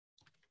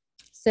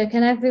So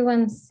can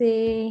everyone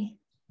see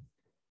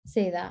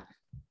that?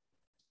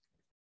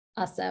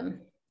 Awesome.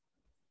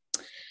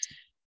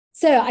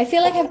 So I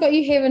feel like I've got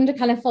you here under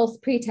kind of false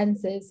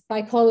pretenses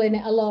by calling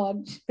it a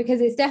launch,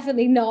 because it's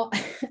definitely not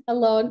a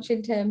launch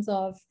in terms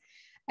of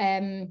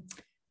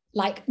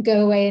like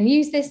go away and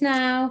use this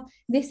now.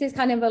 This is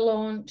kind of a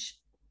launch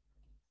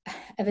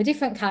of a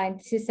different kind.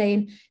 This is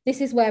saying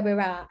this is where we're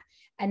at,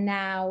 and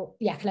now,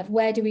 yeah, kind of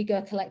where do we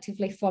go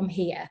collectively from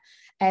here?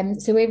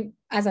 So we're,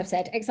 as I've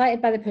said, excited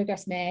by the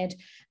progress made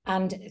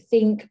and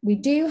think we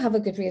do have a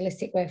good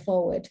realistic way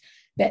forward.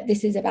 But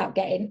this is about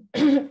getting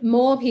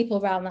more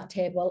people around that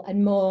table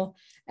and more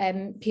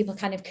people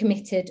kind of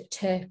committed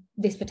to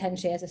this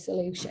potentially as a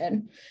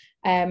solution.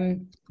 I'll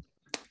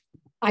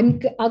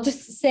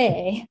just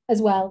say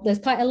as well, there's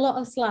quite a lot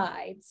of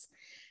slides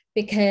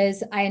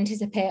because I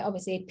anticipate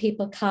obviously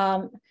people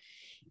can't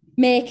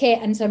make it,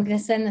 and so I'm going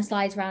to send the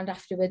slides around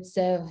afterwards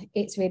so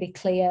it's really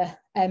clear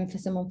for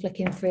someone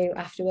flicking through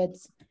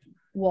afterwards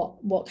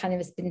what kind of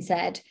has been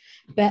said.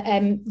 But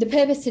the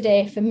purpose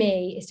today for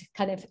me is to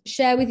kind of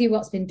share with you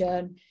what's been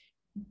done,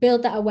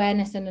 build that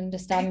awareness and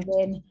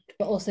understanding,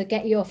 but also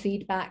get your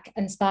feedback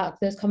and spark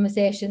those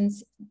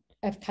conversations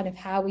of kind of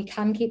how we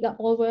can keep that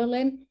ball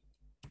rolling.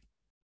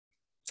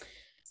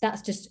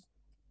 That's just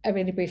a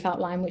really brief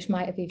outline, which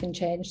might have even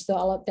changed, so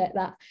I'll update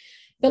that.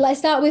 But let's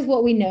start with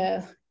what we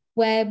know,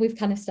 where we've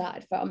kind of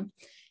started from.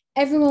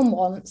 Everyone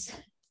wants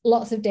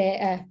lots of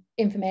data,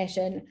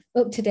 information,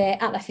 up to date,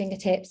 at their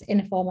fingertips, in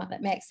a format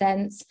that makes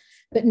sense,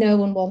 but no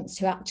one wants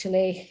to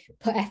actually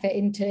put effort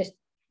into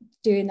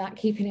doing that,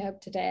 keeping it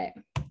up to date.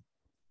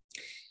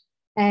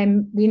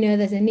 We know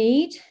there's a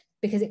need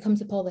because it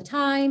comes up all the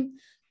time.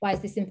 Why is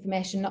this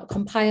information not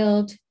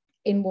compiled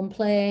in one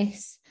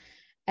place?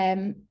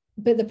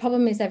 But the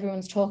problem is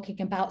everyone's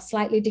talking about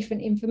slightly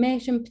different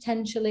information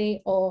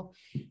potentially, or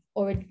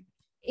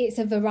it's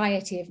a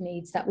variety of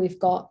needs that we've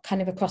got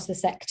kind of across the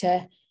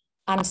sector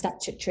and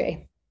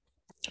statutory.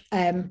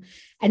 And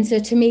so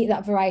to meet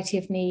that variety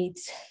of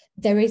needs,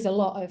 there is a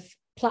lot of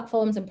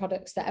platforms and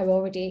products that are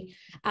already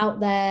out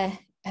there,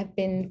 have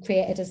been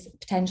created as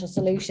potential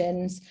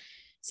solutions.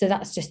 So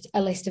that's just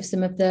a list of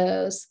some of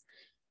those.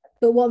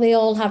 But what they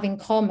all have in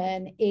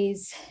common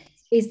is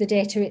the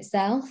data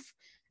itself.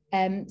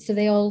 So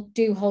they all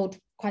do hold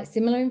quite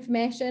similar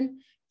information.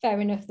 Fair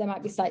enough, there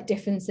might be slight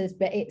differences,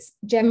 but it's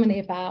generally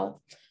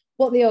about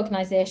what the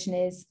organisation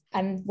is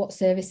and what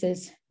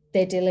services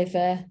they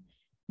deliver,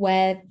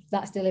 where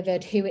that's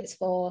delivered, who it's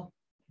for.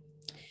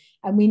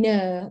 And we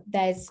know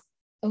there's,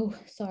 oh,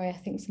 sorry, I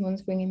think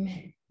someone's bringing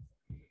me.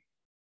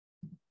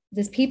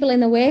 There's people in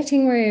the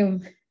waiting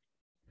room.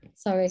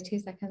 Sorry, 2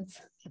 seconds.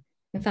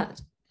 In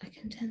fact, I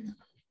can turn that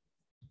off.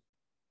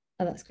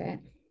 Oh, that's great.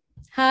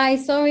 Hi,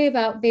 sorry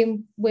about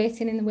being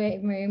waiting in the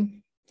waiting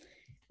room.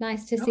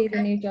 Nice to see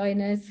the new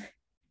joiners.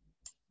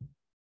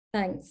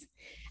 Thanks.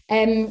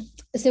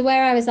 So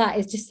where I was at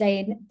is just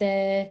saying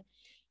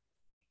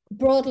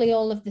broadly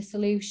all of the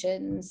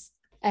solutions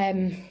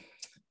that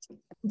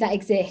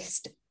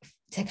exist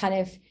to kind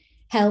of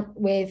help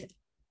with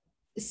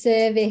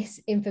service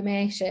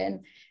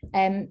information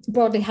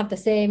broadly have the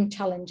same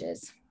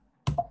challenges.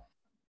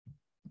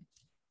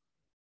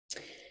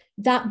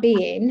 That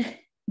being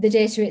the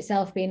data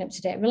itself being up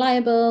to date,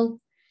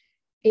 reliable,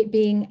 it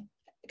being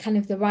kind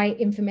of the right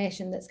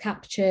information that's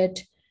captured,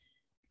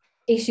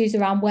 issues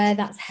around where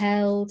that's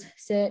held,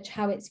 search,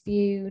 how it's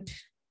viewed,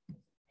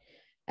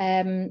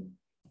 and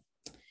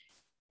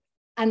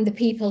the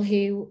people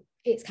who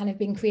it's kind of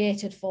been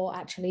created for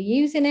actually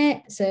using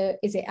it. So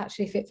is it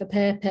actually fit for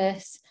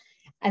purpose?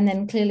 And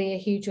then clearly a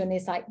huge one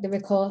is like the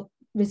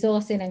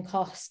resourcing and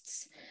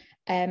costs,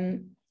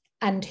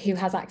 and who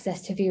has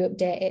access to view,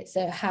 update it,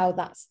 so how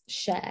that's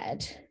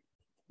shared.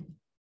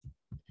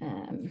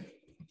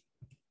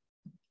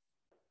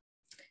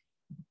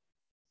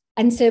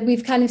 And so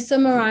we've kind of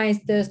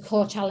summarised those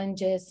core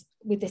challenges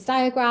with this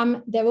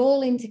diagram. They're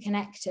all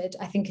interconnected,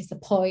 I think is the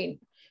point,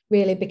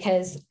 really,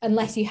 because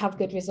unless you have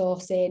good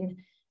resourcing,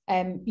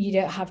 you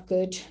don't have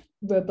good,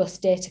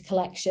 robust data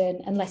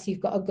collection. Unless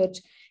you've got a good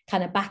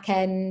kind of back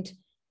end,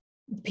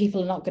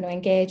 people are not going to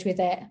engage with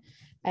it.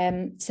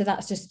 So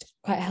that's just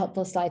quite a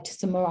helpful slide to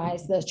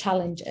summarise those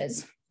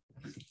challenges.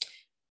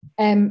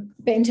 But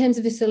in terms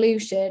of the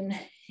solution,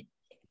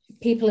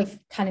 people have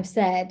kind of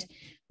said,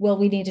 well,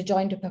 we need a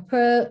joined up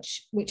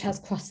approach, which has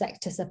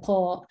cross-sector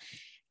support.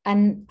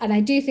 And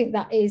I do think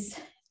that is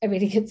a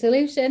really good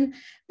solution,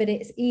 but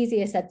it's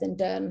easier said than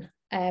done.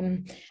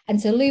 And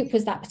so Loop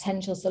was that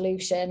potential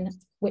solution,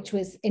 which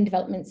was in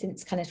development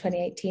since kind of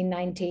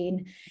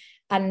 2018-19.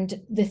 And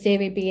the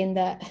theory being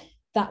that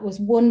that was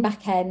one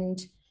back end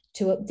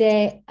to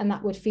update, and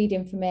that would feed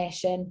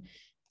information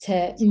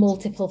to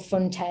multiple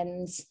front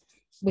ends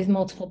with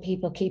multiple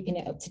people keeping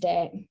it up to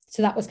date.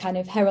 So that was kind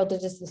of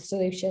heralded as the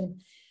solution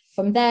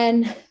from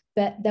then,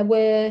 but there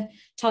were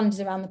challenges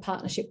around the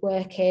partnership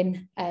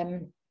working,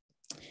 and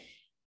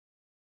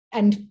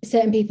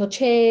certain people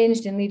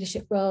changed in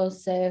leadership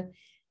roles.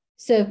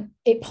 So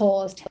it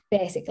paused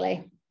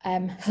basically.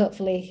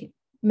 Hopefully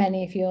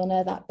many of you all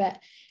know that, but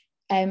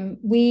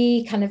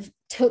we kind of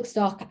took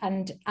stock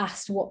and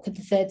asked what could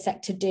the third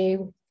sector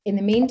do in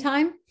the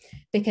meantime,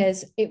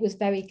 because it was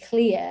very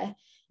clear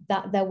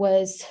that there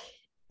was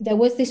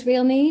this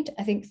real need.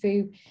 I think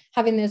through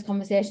having those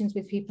conversations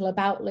with people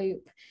about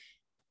Loop,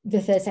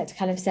 the third sector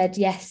kind of said,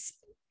 yes,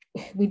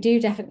 we do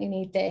definitely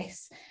need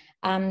this,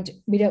 and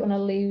we don't want to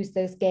lose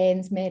those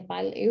gains made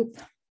by Loop.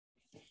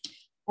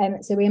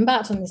 So we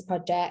embarked on this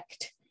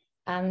project,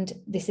 and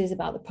this is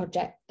about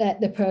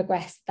the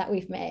progress that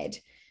we've made.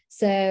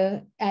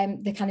 So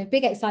the kind of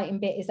big exciting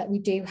bit is that we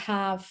do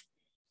have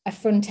a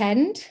front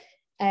end.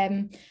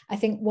 I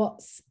think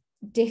what's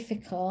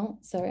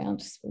difficult, sorry, I'll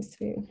just go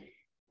through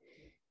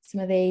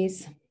some of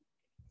these,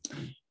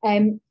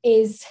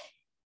 is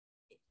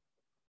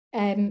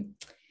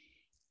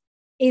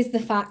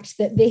the fact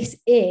that this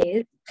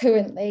is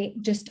currently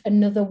just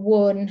another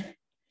one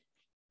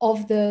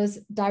of those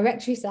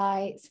directory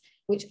sites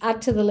which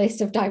add to the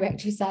list of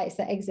directory sites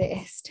that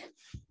exist.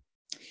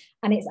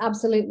 And it's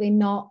absolutely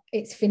not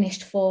its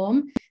finished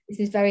form. This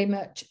is very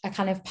much a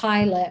kind of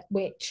pilot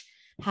which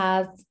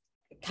has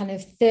kind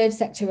of third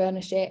sector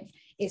ownership.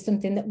 It's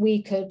something that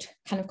we could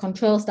kind of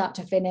control start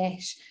to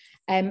finish.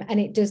 And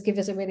it does give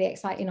us a really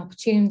exciting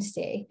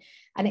opportunity.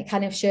 And it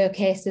kind of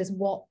showcases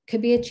what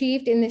could be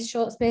achieved in this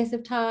short space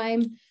of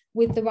time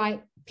with the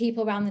right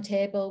people around the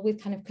table,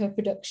 with kind of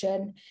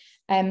co-production.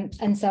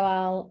 And so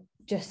I'll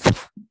just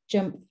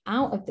jump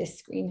out of this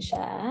screen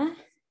share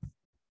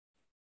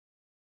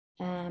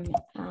and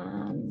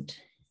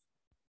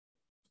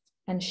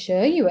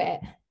show you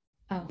it.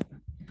 Oh,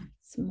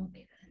 some more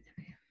people.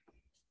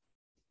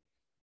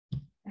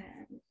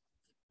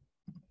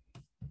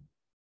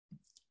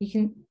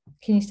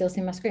 Can you still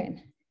see my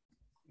screen?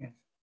 Yeah.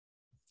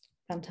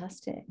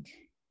 Fantastic.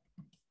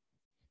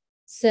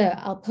 So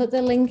I'll put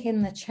the link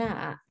in the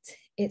chat.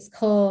 It's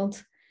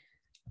called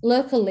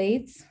Local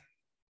Leads.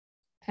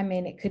 I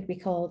mean, it could be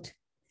called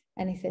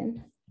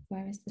anything.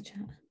 Where is the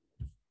chat?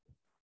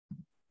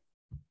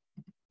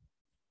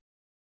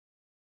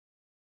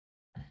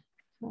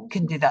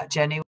 Can do that,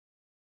 Jenny.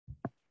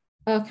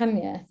 Oh, can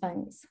you?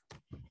 Thanks.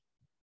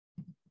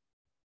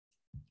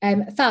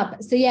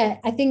 Fab. So yeah,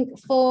 I think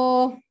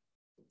for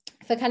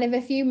kind of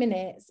a few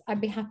minutes,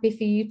 I'd be happy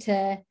for you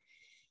to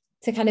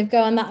kind of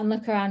go on that and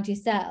look around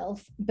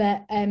yourself.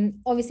 But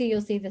obviously you'll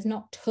see there's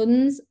not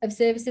tons of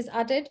services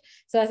added.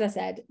 So as I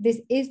said,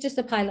 this is just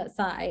a pilot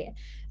site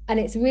and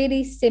it's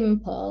really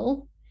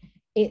simple.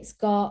 It's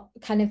got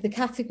kind of the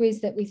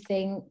categories that we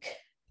think,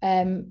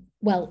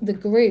 well, the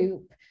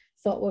group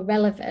thought were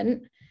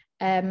relevant,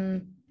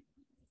 but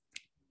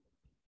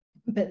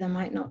there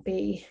might not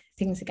be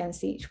things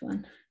against each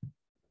one.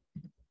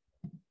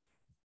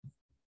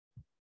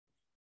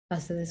 Oh,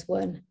 so there's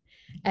one.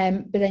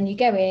 But then you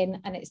go in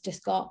and it's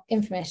just got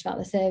information about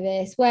the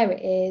service, where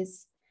it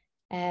is,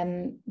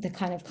 the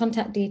kind of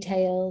contact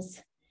details,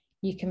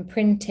 you can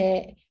print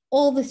it,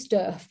 all the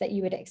stuff that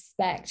you would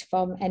expect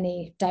from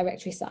any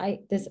directory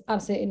site. There's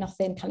absolutely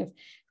nothing kind of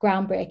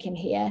groundbreaking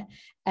here.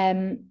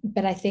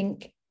 But I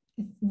think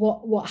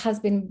what has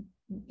been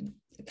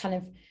kind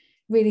of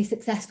really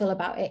successful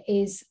about it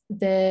is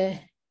the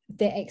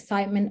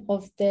excitement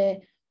of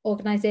the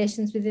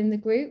organisations within the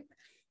group.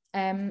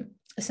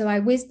 So I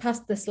whizzed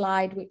past the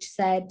slide which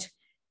said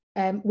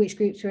which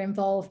groups were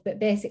involved, but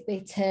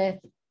basically to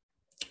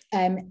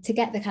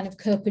get the kind of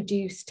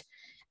co-produced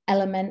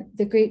element,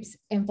 the groups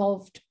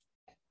involved,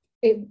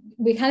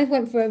 we kind of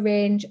went for a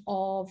range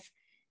of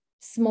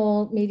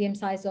small,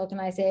 medium-sized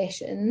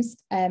organisations,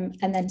 and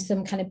then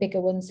some kind of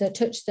bigger ones. So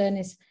Touchstone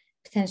is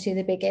potentially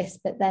the biggest,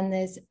 but then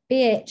there's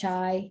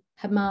BHI,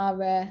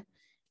 Hamara,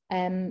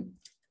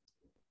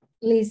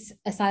 Leeds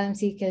Asylum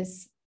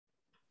Seekers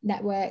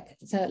Network,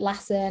 so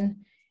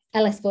Lassen,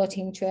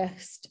 LS14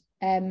 Trust,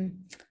 and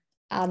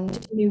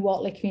New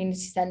Watley Community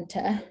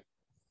Centre,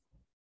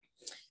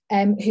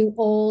 who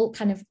all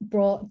kind of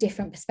brought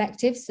different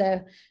perspectives.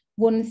 So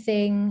one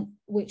thing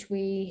which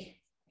we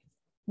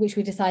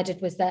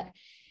decided was that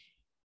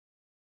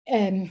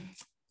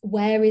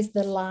where is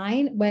the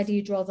line? Where do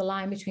you draw the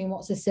line between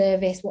what's a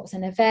service, what's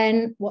an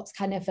event, what's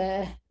kind of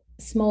a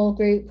small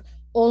group?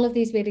 All of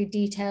these really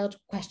detailed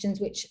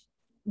questions which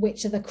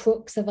are the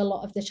crux of a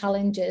lot of the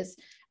challenges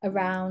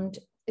around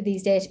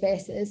these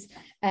databases.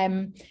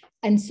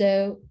 And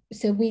so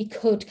we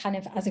could kind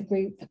of, as a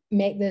group,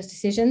 make those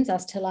decisions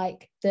as to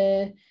like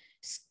the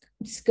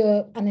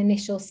scope and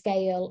initial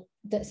scale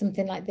that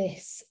something like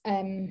this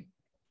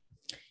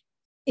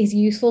is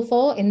useful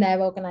for in their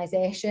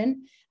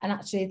organisation. And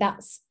actually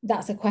that's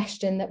a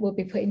question that we'll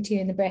be putting to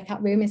you in the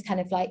breakout room, is kind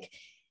of like,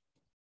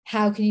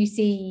 how can you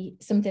see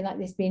something like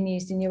this being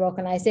used in your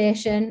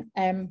organisation?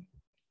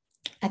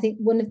 I think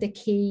one of the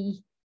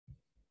key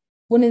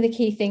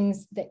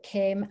things that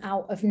came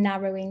out of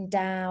narrowing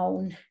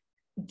down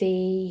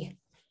the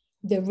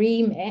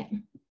remit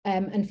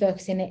and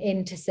focusing it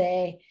in to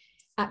say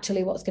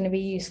actually what's going to be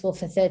useful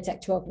for third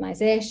sector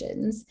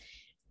organisations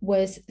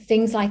was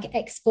things like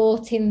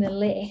exporting the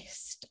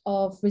list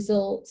of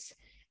results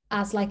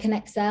as like an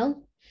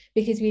Excel,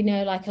 because we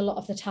know like a lot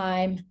of the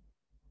time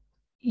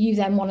you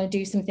then want to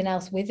do something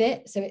else with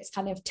it. So it's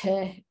kind of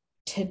to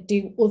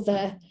do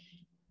other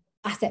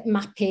asset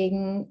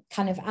mapping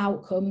kind of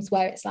outcomes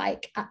where it's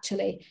like,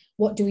 actually,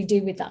 what do we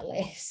do with that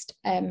list?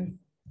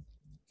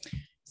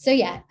 So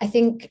yeah, I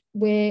think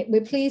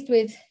we're pleased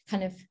with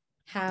kind of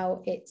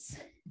how it's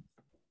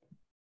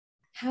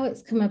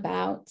come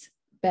about,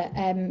 but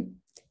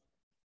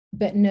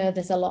no,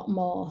 there's a lot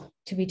more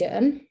to be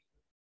done.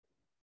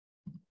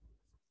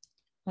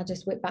 I'll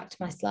just whip back to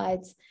my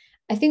slides.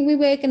 I think we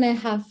were going to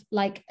have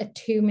like a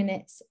 2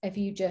 minutes of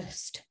you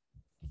just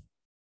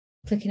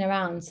clicking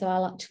around, so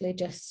I'll actually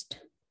just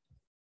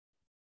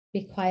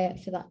be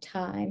quiet for that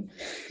time.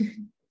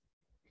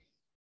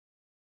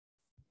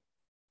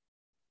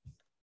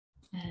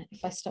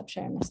 If I stop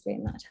sharing my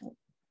screen, that'd help.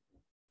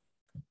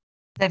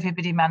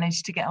 Everybody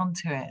managed to get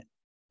onto it?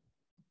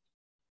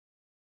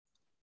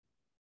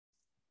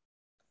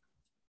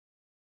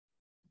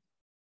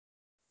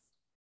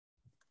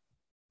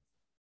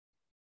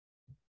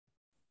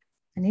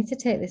 I need to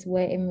take this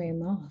waiting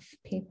room off.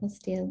 People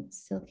still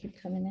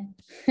keep coming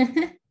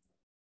in.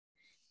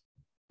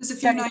 There's a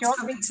few nice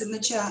comments in the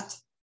chat.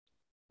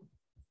 Do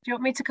you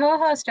want me to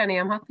co-host, Jenny?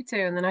 I'm happy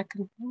to, and then I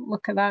can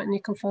look at that and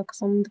you can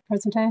focus on the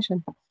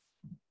presentation.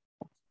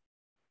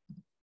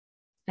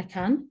 I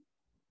can.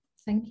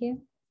 Thank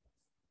you.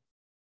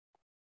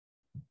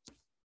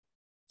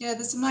 Yeah,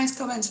 there's some nice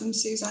comments from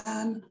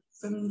Suzanne,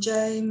 from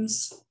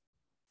James,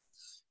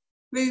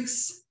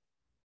 Ruth,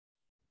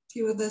 a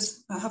few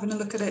others are having a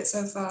look at it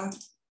so far.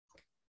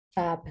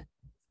 Fab.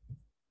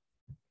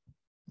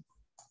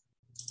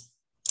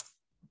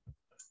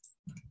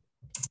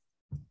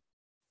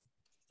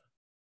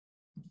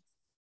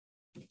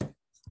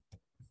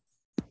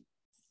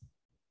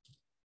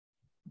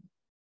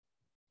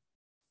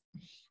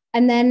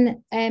 And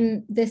then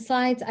the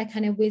slides I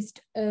kind of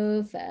whizzed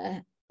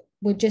over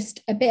were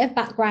just a bit of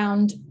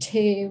background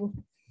to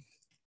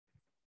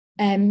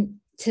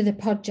the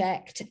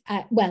project.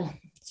 Well,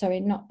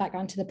 sorry, not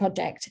background to the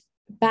project,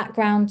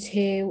 background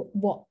to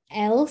what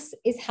else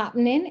is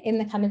happening in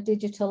the kind of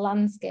digital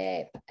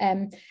landscape,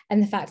 and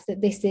the fact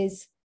that this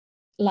is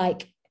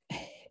like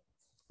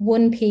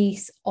one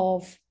piece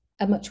of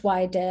a much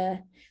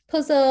wider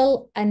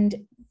puzzle.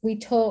 And we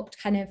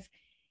talked kind of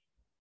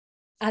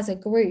as a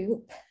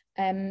group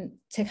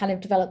to kind of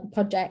develop the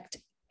project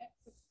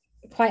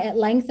quite at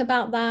length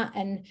about that,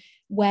 and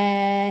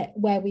where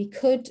we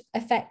could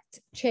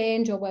affect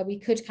change, or where we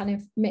could kind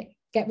of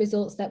get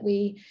results that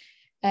we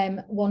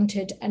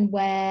wanted, and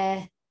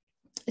where,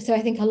 so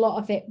I think a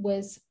lot of it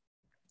was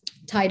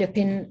tied up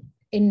in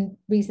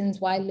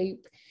reasons why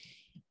Loop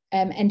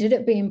ended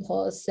up being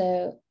paused.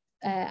 So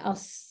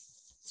I'll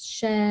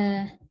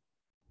share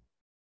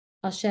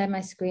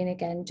my screen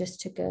again just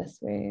to go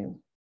through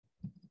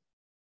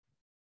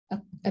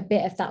a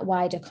bit of that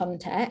wider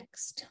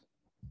context.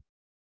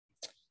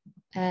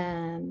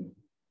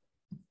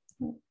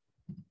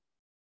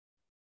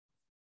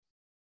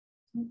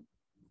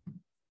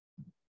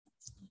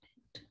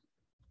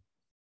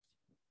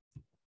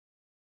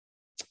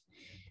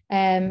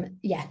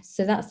 Yeah,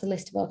 so that's the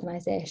list of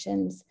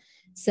organisations.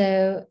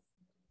 So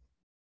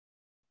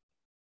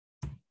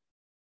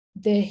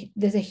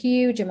there's a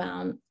huge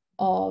amount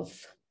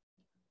of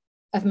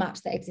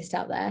maps that exist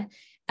out there.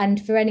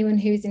 And for anyone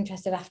who's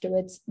interested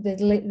afterwards,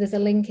 there's a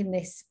link in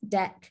this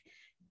deck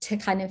to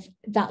kind of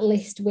that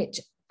list which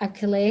I've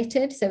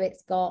collated. So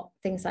it's got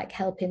things like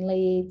Helping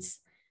Leeds,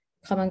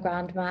 Common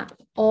Ground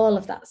Map, all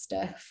of that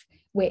stuff,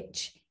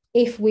 which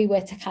if we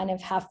were to kind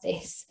of have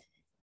this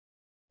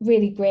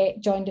really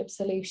great joined up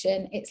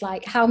solution, it's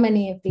like how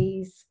many of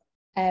these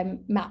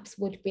maps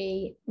would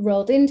be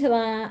rolled into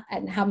that,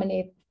 and how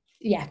many,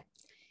 yeah,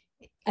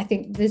 I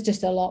think there's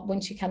just a lot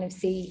once you kind of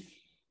see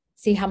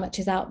how much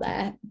is out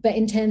there. But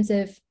in terms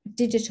of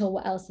digital,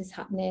 what else is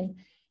happening?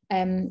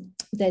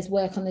 There's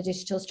work on the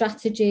digital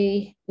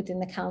strategy within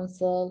the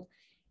council.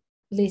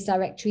 Leeds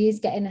Directory is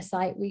getting a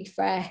site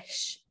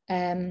refresh.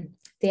 The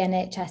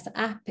NHS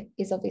app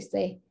is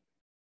obviously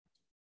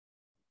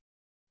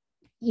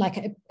like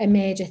a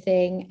major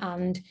thing,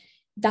 and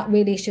that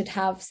really should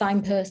have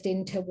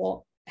signposting to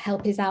what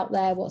help is out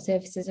there, what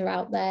services are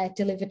out there,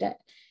 delivered at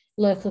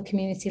local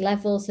community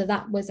level. So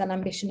that was an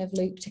ambition of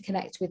Loop to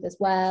connect with as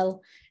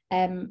well.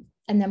 And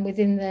then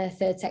within the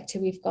third sector,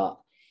 we've got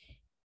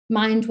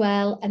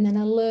Mindwell, and then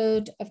a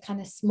load of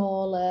kind of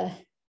smaller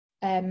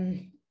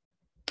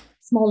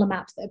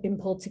maps that have been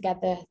pulled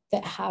together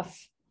that have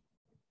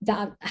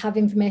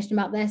information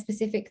about their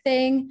specific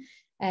thing.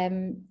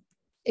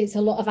 It's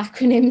a lot of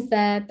acronyms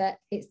there, but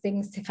it's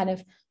things to kind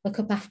of look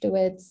up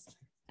afterwards,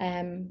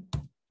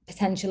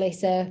 potentially.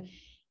 So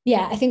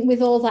yeah, I think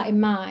with all that in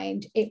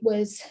mind, it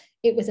was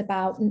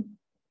about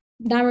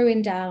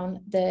narrowing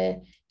down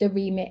the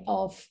remit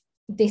of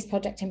this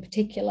project in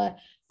particular,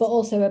 but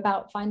also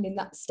about finding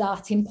that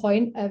starting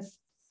point of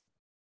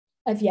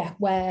yeah,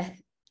 where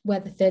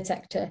the third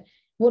sector,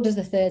 what does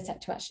the third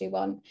sector actually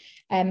want?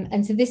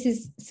 And so this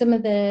is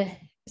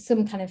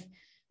some kind of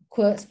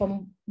quotes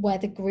from where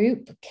the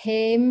group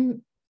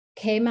came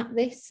at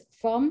this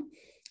from.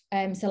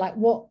 So like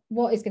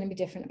what is going to be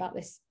different about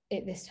this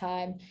at this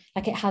time?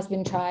 Like it has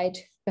been tried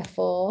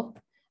before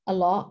a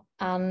lot,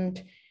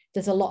 and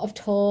there's a lot of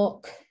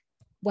talk.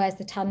 Where's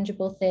the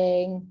tangible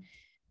thing?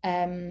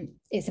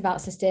 It's about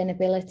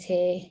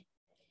sustainability,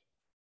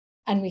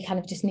 and we kind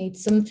of just need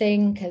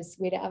something because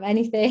we don't have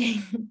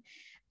anything.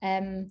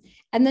 And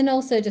then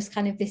also just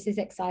kind of, this is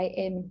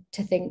exciting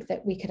to think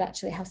that we could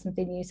actually have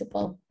something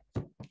usable.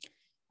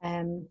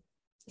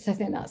 So I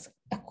think that's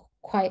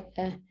quite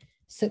a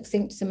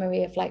succinct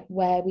summary of like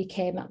where we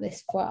came at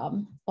this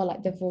from, or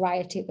like the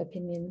variety of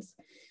opinions.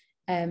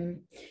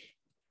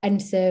 And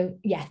so,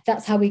 yeah,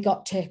 that's how we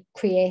got to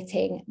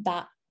creating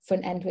that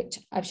front end, which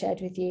I've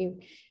shared with you,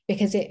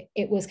 because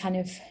it was kind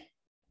of,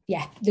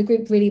 yeah, the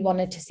group really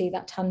wanted to see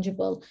that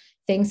tangible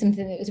thing,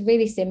 something that was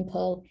really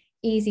simple,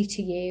 easy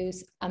to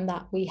use, and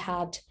that we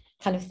had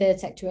kind of third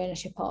sector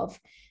ownership of.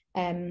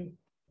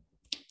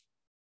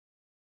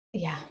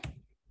 Yeah.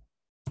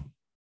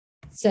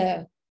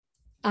 So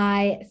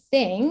I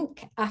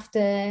think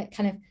after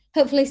kind of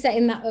hopefully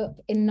setting that up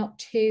in not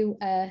too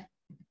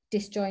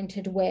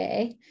disjointed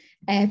way,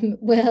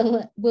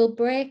 we'll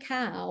break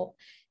out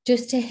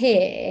just to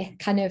hear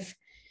kind of,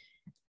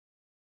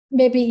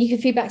 maybe you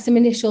could feedback some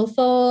initial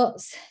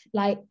thoughts.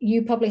 Like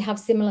you probably have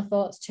similar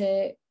thoughts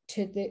to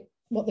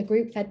what the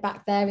group fed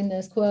back there in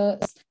those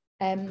quotes.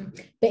 But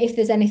if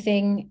there's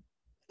anything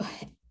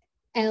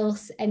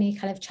else, any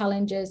kind of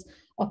challenges,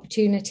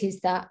 opportunities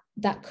that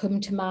come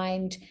to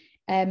mind,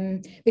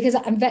 because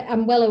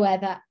I'm well aware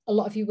that a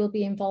lot of you will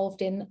be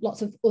involved in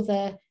lots of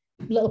other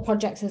little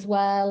projects as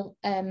well,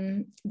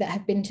 that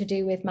have been to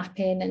do with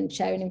mapping and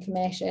sharing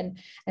information,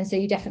 and so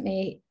you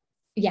definitely,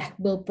 yeah,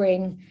 will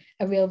bring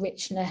a real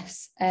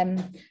richness,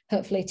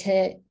 hopefully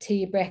to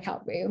your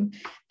breakout room,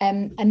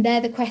 and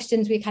they're the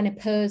questions we kind of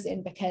pose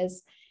in,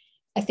 because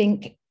I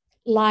think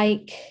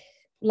like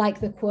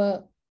the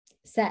quote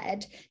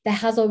said, there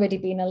has already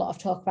been a lot of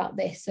talk about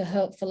this, so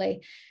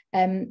hopefully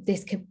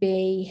this could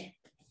be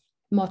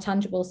more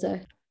tangible. So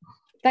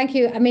thank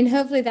you. I mean,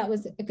 hopefully that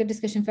was a good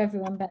discussion for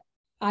everyone, but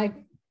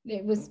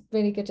it was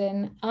really good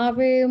in our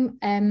room.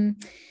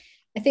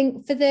 I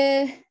think for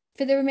the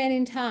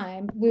remaining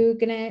time, we were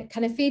going to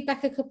kind of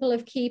feedback a couple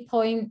of key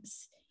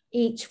points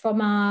each from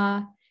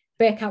our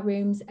breakout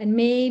rooms, and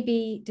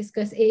maybe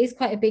discuss, it is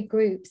quite a big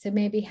group, so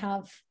maybe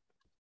have,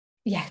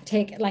 yeah,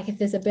 take like if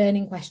there's a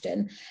burning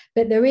question,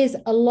 but there is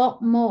a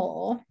lot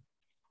more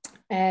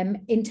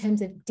in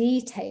terms of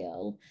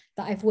detail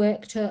that I've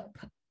worked up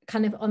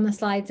kind of on the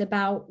slides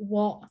about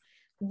what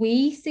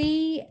we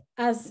see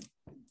as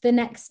the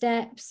next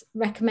steps,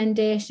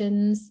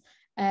 recommendations,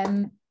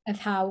 of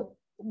how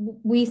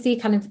we see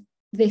kind of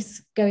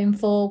this going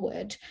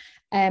forward.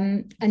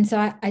 And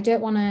so I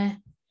don't want to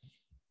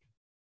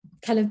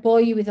kind of bore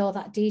you with all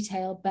that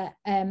detail, but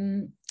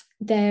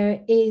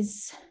there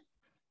is,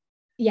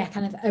 yeah,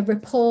 kind of a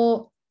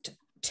report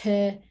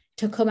to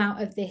come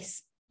out of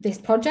this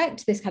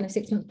project, this kind of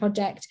 6-month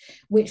project,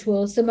 which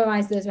will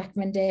summarize those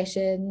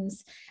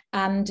recommendations.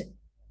 And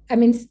I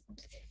mean,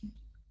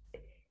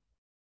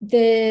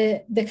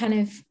 the kind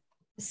of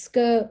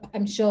scope,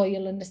 I'm sure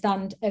you'll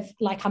understand, of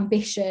like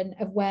ambition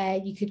of where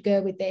you could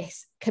go with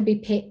this can be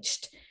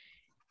pitched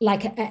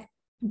like at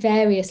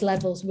various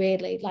levels,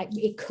 really. Like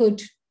it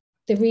could,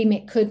 the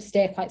remit could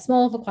stay quite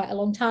small for quite a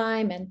long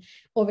time,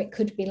 or it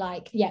could be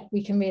like, yeah,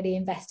 we can really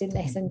invest in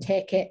this and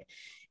take it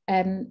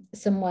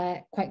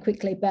somewhere quite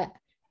quickly. But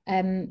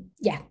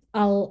yeah,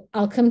 I'll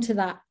come to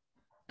that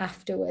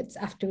afterwards,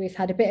 after we've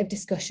had a bit of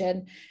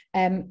discussion,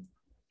 and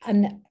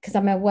because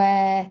I'm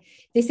aware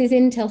this is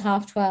until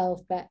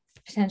 12:30, but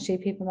potentially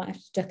people might have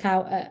to duck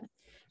out at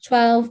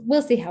 12.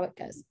 We'll see how it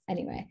goes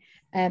anyway.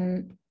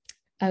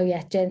 Oh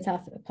yeah, Jane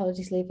South,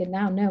 apologies, leaving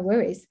now, no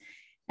worries.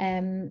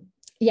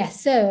 Yeah,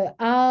 so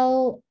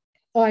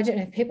I don't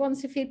know if Pip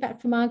wants to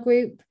feedback from our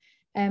group,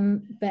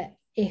 but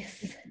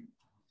if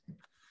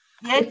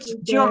yeah,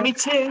 do you want me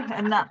to?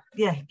 And that,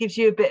 yeah, gives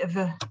you a bit of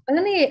a,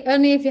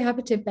 only if you're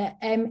happy to, but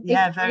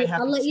yeah, very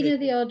happy. I'll let you to. know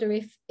the order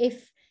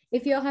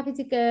if you're happy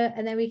to go,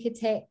 and then we could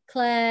take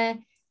Claire,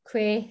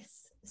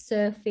 Chris,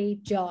 Sophie,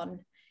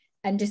 John,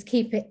 and just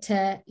keep it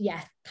to,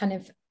 yeah, kind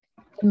of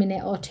a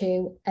minute or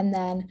two, and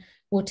then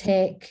we'll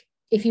take,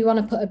 if you want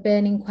to put a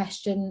burning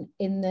question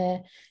in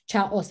the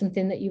chat or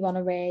something that you want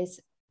to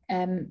raise,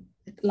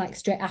 like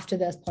straight after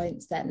those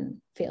points,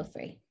 then feel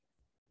free.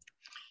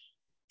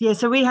 Yeah,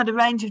 so we had a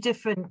range of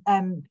different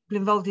people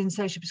involved in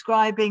social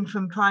prescribing,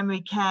 from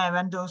primary care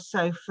and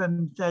also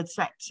from third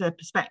sector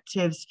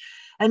perspectives.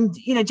 And,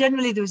 you know,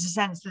 generally there was a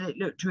sense that it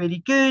looked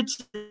really good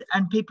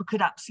and people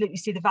could absolutely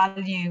see the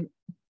value,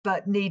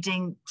 but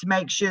needing to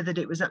make sure that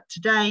it was up to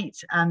date,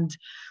 and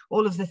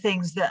all of the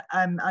things that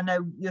I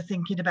know you're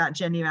thinking about,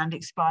 Jenny, around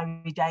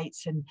expiry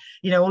dates, and,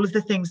 you know, all of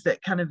the things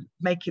that kind of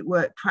make it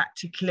work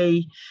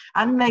practically,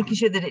 and making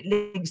sure that it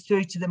links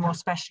through to the more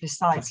specialist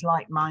sites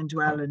like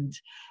Mindwell and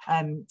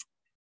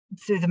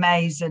through the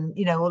Maze, and,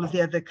 you know, all of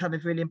the other kind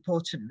of really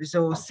important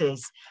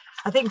resources.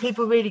 I think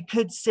people really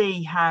could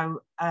see how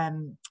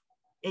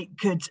it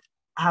could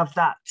have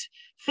that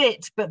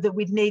fit, but that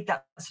we'd need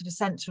that sort of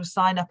central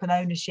sign up and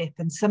ownership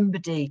and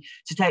somebody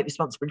to take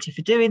responsibility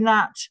for doing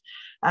that.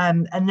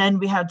 And then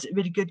we had a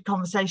really good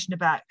conversation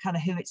about kind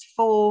of who it's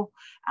for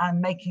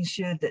and making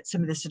sure that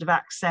some of the sort of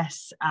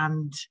access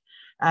and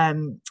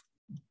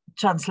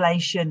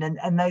translation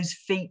and those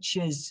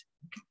features,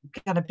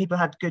 kind of people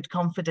had good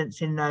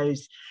confidence in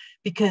those,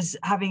 because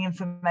having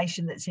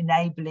information that's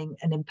enabling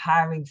and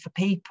empowering for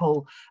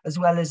people as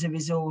well as a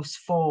resource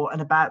for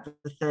and about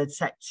the third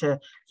sector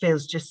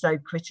feels just so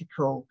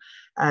critical.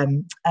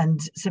 And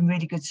some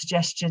really good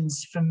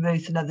suggestions from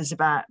Ruth and others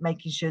about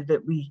making sure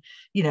that we,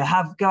 you know,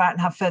 go out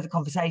and have further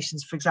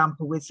conversations, for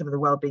example, with some of the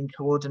wellbeing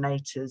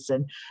coordinators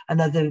and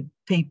other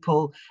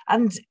people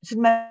and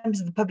some members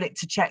of the public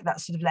to check that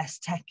sort of less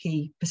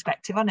techie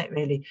perspective on it,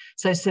 really.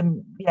 So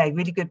some, yeah,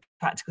 really good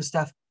practical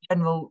stuff.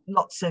 General,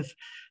 lots of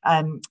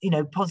you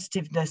know,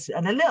 positiveness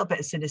and a little bit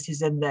of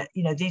cynicism that,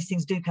 you know, these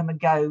things do come and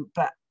go,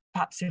 but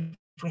perhaps if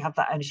we have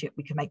that ownership,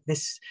 we can make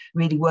this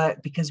really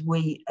work because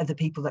we are the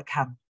people that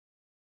can.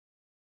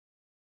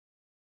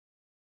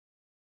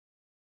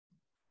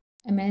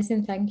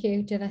 Amazing, thank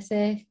you. Did I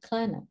say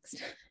Claire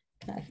next?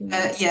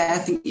 Yeah, I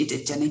think you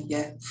did, Jenny.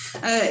 Yeah,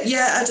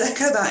 I'd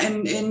echo that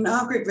in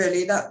our group,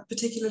 really. That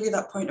particularly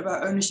that point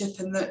about ownership,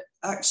 and that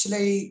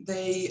actually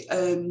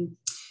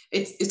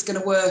it's going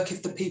to work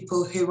if the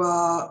people who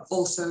are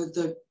also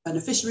the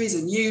beneficiaries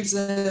and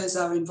users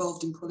are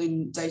involved in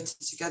pulling data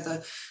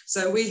together.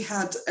 So we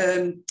had,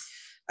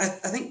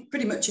 I think,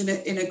 pretty much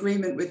in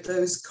agreement with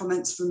those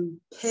comments from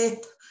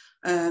Pip.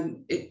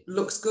 It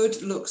looks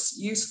good, looks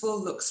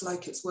useful, looks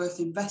like it's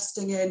worth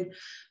investing in,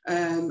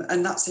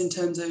 and that's in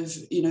terms of,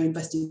 you know,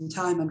 investing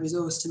time and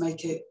resource to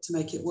make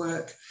it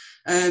work.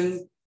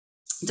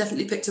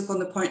 Definitely picked up on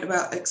the point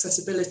about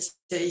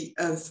accessibility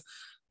of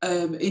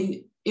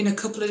in a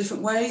couple of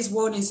different ways.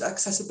 One is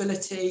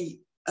accessibility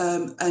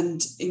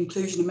and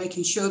inclusion, and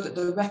making sure that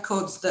the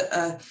records that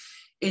are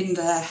in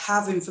there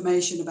have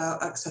information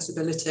about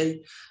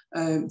accessibility,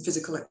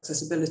 physical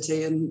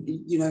accessibility, and,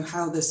 you know,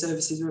 how the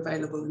services are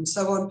available and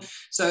so on.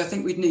 So I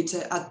think we'd need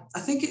to add, I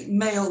think it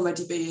may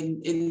already be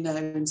in there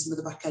in some of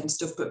the back end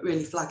stuff, but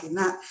really flagging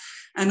that.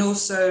 And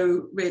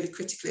also really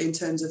critically in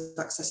terms of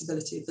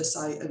accessibility of the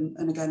site.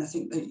 And again, I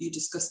think that you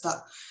discussed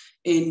that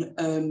in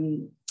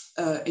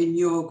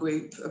your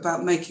group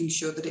about making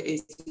sure that it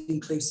is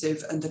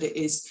inclusive and that it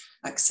is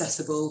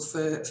accessible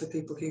for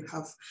people who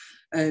have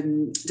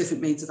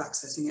different means of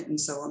accessing it and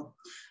so on.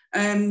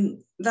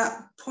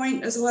 That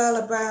point as well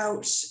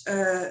about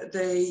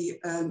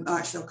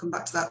actually I'll come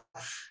back to that,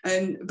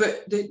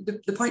 but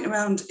the point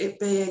around it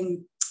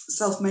being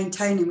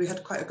self-maintaining, we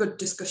had quite a good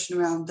discussion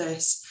around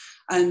this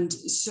and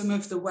some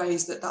of the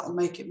ways that will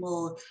make it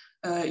more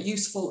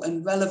useful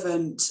and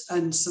relevant,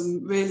 and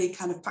some really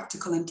kind of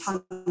practical and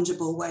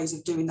tangible ways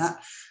of doing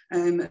that.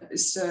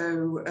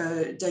 So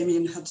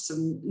Damien had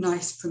some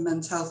nice, from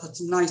Men's Health, had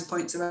some nice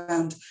points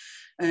around,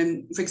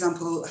 for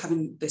example,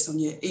 having this on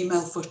your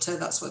email footer.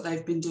 That's what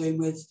they've been doing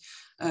with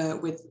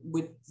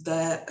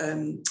their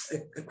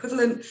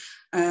equivalent,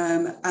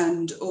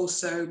 and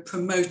also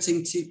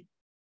promoting to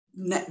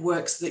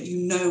networks that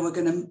you know are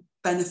going to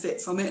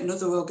benefit from it, and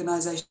other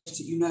organisations that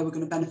you know are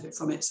going to benefit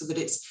from it, so that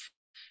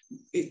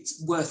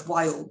it's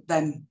worthwhile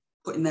them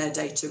putting their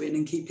data in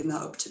and keeping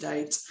that up to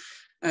date.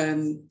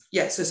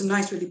 Yeah, so some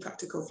nice, really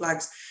practical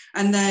flags.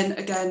 And then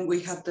again,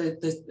 we had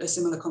a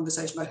similar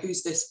conversation about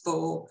who's this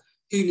for,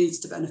 who needs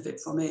to benefit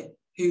from it,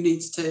 who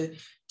needs to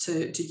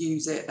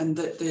use it, and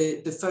that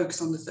the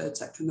focus on the third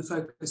sector and the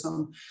focus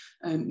on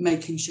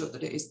making sure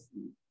that it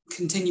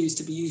continues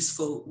to be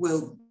useful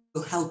will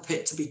help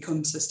it to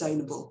become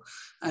sustainable.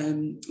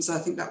 So I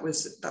think that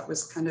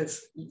was kind of,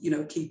 you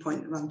know, a key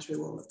point that ran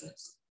through all of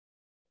this.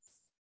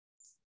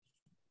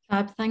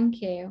 Fab,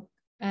 thank you.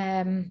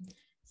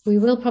 We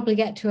will probably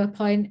get to a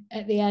point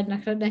at the end, I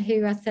don't know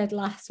who I said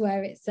last,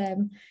 where it's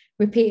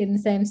repeating the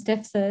same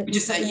stuff, so we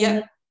just say,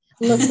 yeah,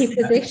 lucky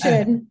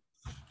position.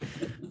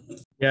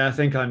 Yeah, I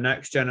think I'm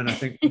next, Jen, and I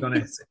think, to be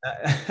honest,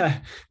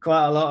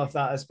 quite a lot of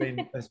that has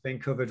been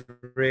covered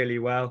really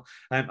well.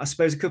 I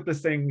suppose a couple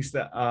of things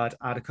that I'd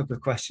add, a couple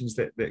of questions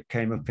that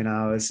came up in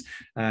ours.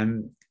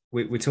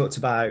 We talked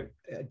about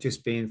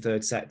just being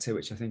third sector,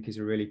 which I think is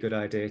a really good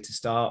idea to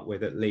start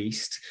with, at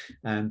least.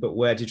 But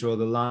where do you draw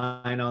the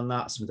line on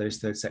that? Some of those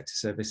third sector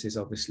services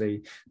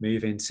obviously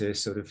move into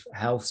sort of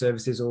health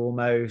services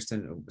almost.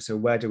 And so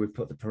where do we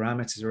put the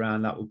parameters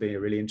around that would be a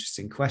really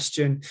interesting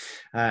question.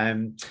 I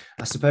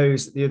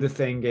suppose the other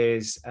thing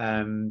is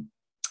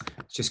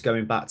just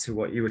going back to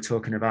what you were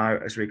talking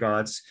about as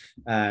regards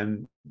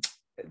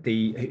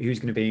who's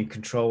going to be in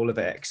control of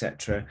it,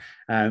 etc.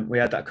 we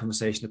had that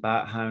conversation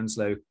about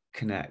Hounslow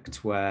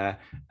Connect, where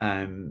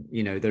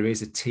there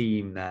is a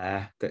team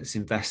there that's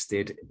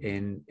invested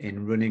in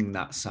running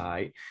that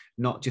site,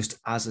 not just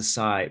as a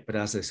site, but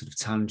as a sort of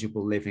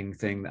tangible living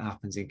thing that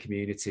happens in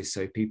communities,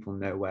 so people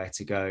know where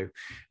to go.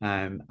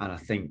 And I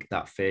think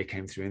that fear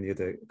came through in the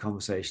other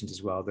conversations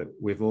as well, that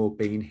we've all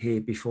been here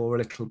before a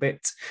little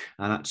bit,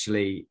 and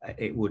actually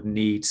it would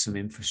need some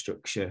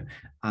infrastructure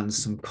and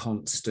some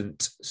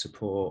constant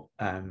support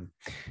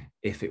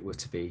if it were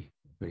to be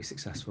really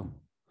successful.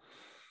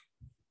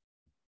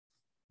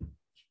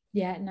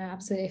 Yeah, no,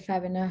 absolutely,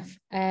 fair enough.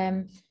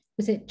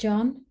 Was it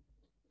John?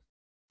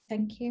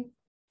 Thank you.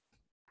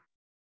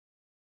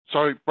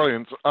 Sorry,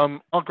 brilliant.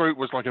 Our group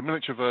was like a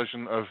miniature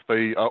version of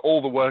the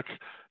all the work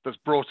that's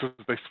brought us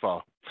this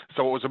far.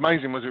 So what was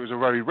amazing was it was a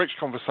very rich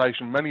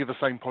conversation. Many of the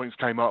same points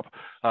came up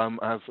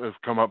as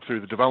have come up through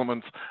the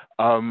development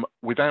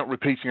without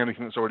repeating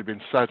anything that's already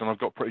been said, and I've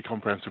got pretty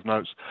comprehensive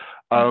notes.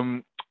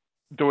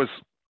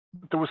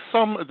 There was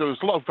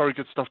a lot of very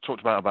good stuff talked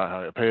about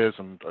how it appears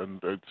and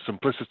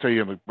simplicity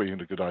and it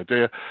being a good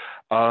idea.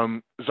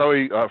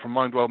 Zoe from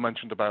Mindwell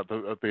mentioned about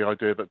the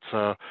idea that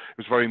it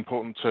was very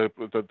important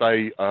that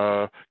they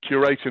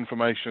curate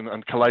information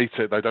and collate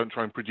it. They don't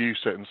try and produce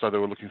it, and so they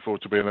were looking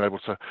forward to being able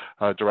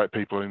to direct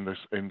people in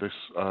this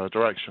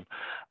direction.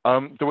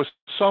 There was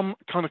some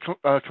kind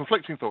of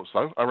conflicting thoughts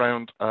though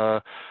around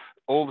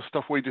all the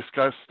stuff we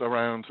discussed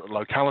around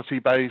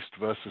locality-based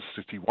versus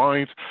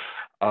citywide.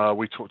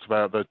 We talked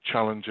about the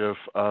challenge of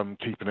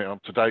keeping it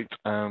up to date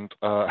and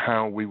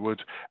how we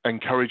would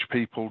encourage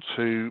people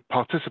to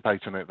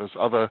participate in it. There's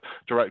other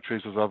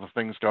directories, there's other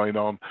things going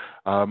on,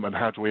 and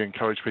how do we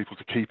encourage people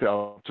to keep it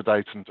up to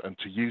date and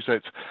to use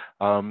it?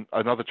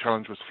 Another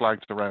challenge was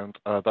flagged around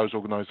those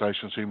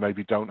organisations who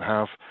maybe don't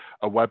have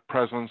a web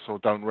presence or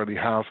don't really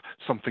have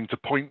something to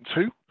point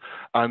to.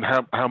 And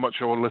how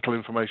much or little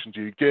information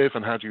do you give,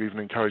 and how do you even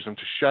encourage them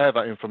to share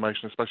that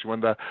information, especially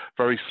when they're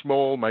very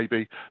small?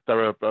 Maybe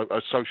they're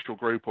a social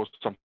group or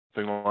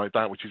something like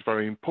that, which is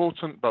very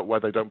important, but where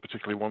they don't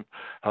particularly want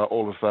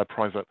all of their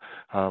private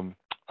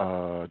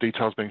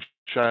details being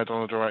shared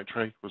on a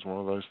directory was one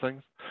of those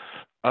things.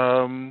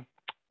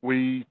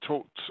 We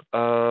talked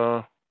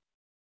about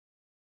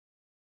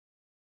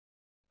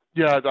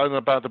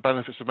the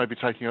benefits of maybe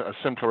taking a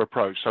simpler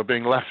approach, so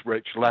being less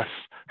rich,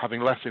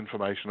 having less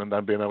information, and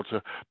then being able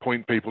to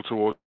point people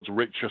towards a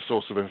richer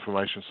source of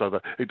information so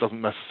that it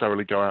doesn't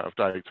necessarily go out of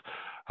date.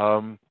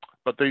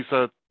 But these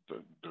are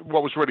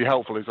what was really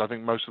helpful is I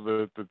think most of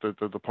the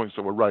points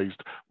that were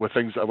raised were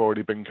things that have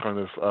already been kind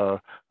of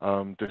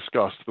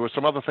discussed. There were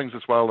some other things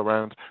as well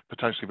around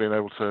potentially being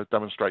able to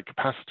demonstrate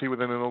capacity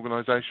within an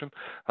organisation.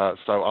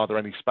 So are there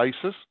any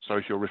spaces? So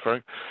if you're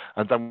referring,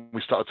 and then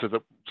we started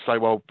to say,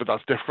 well, but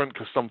that's different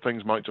because some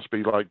things might just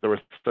be like there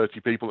are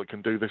 30 people that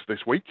can do this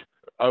week,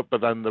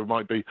 but then there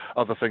might be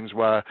other things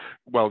where,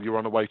 well, you're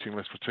on a waiting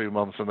list for 2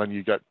 months and then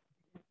you get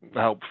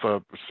help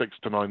for 6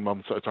 to 9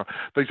 months at a time.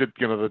 These are,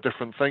 the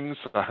different things.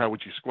 How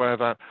would you square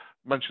that?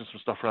 Mention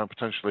some stuff around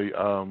potentially,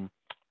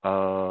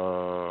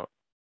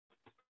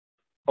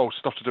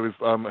 stuff to do with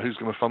who's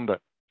going to fund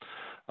it,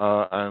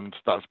 and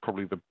that's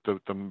probably the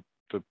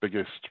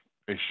biggest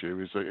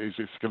issue. Is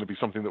it's going to be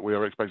something that we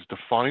are expected to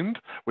find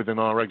within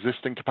our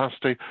existing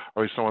capacity,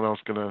 or is someone else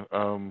going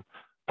to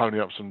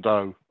pony up some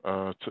dough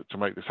to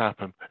make this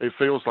happen? It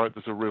feels like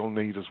there's a real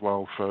need as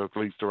well for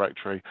Leeds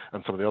Directory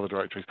and some of the other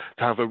directories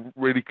to have a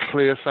really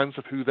clear sense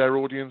of who their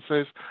audience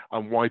is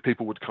and why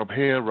people would come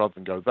here rather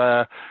than go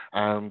there.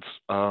 And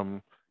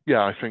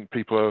I think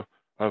people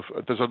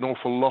there's an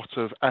awful lot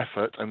of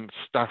effort and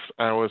staff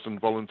hours and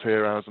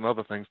volunteer hours and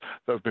other things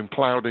that have been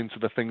ploughed into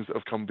the things that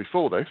have come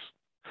before this.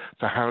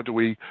 So how do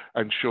we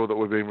ensure that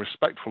we're being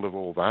respectful of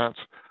all that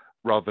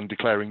rather than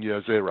declaring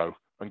year zero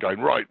and going,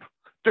 right,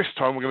 this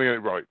time we're going to get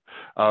it right.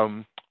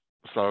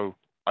 So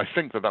I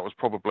think that was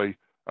probably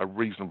a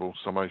reasonable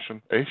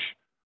summation-ish.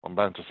 I'm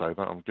bound to say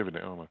that. I'm giving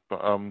it, aren't I?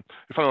 But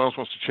if anyone else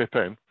wants to chip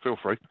in, feel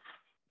free.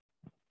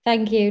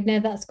 Thank you.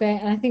 No, that's great.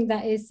 And I think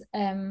that is,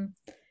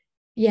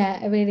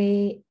 a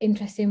really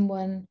interesting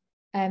one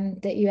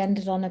that you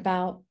ended on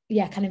about,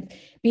 kind of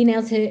being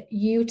able to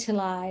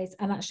utilise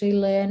and actually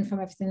learn from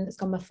everything that's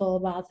gone before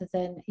rather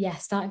than,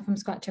 starting from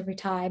scratch every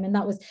time. And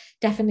that was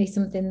definitely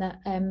something that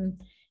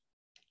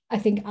I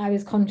think I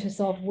was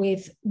conscious of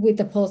with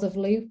the pause of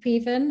loop,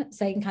 even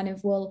saying kind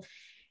of, well,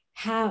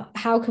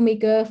 how can we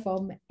go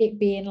from it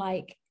being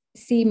like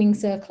seeming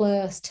so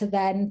close to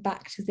then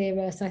back to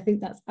zero? So I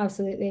think that's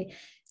absolutely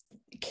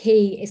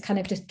key, is kind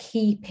of just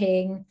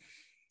keeping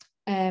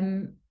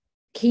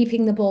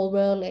the ball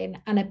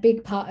rolling. And a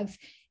big part of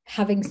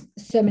having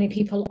so many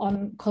people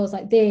on calls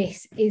like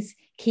this is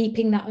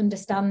keeping that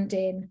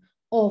understanding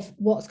of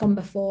what's gone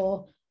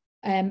before,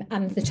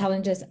 and the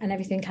challenges and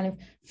everything kind of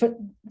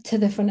to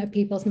the front of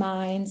people's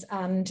minds,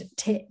 and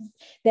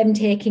them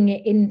taking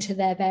it into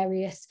their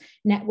various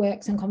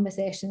networks and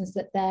conversations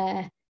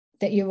that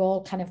you're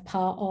all kind of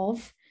part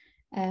of.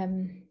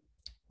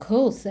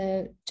 Cool.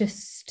 So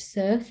just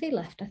Sophie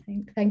left, I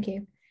think. Thank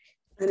you.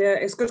 And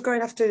it's good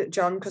going after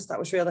John, because that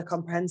was really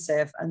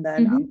comprehensive, and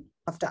then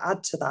I have to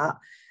add to that.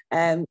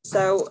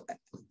 So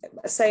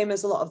same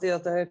as a lot of the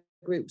other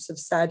groups have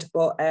said,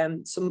 but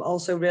some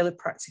also really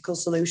practical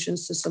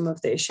solutions to some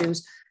of the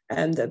issues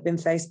that have been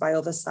faced by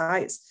other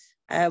sites.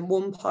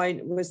 One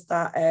point was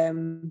that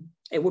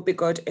it would be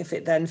good if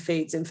it then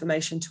feeds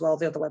information to all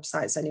the other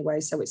websites anyway,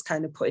 so it's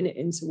kind of putting it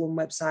into one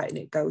website and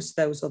it goes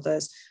to those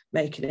others,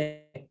 making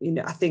it, you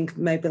know, I think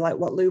maybe like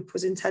what Loop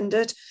was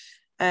intended.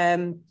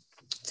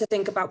 To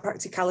think about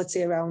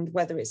practicality around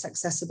whether it's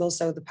accessible,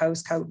 so the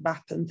postcode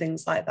map and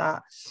things like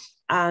that.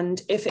 And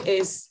if it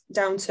is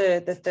down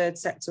to the third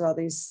sector or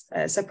these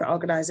separate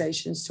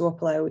organisations to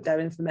upload their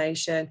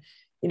information,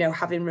 you know,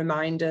 having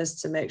reminders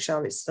to make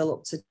sure it's still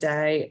up to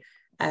date,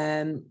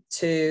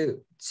 to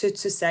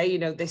say, you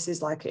know, this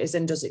is like it is,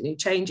 and does it need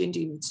changing?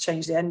 Do you need to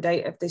change the end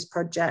date of this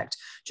project?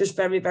 Just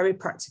very, very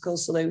practical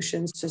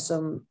solutions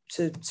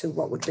to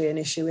what would be an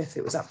issue if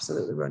it was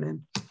absolutely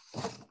running.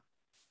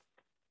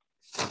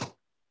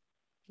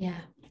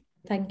 Yeah,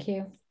 thank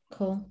you.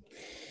 Cool.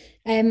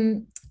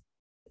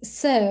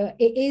 So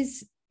it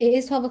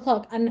is 12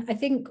 o'clock, and I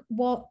think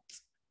what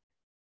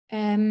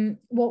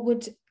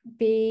would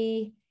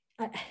be,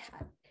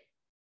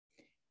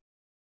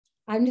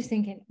 I'm just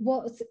thinking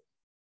what's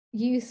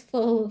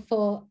useful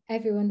for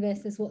everyone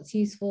versus what's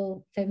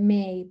useful for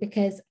me,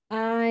 because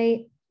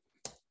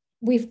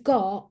we've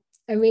got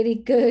a really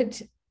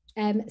good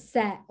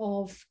set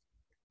of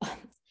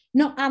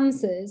not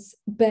answers,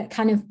 but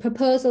kind of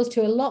proposals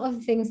to a lot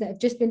of things that have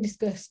just been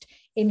discussed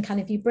in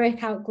kind of your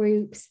breakout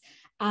groups.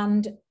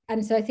 And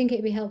so I think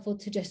it'd be helpful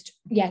to just,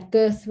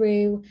 go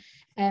through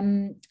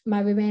my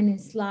remaining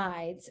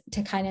slides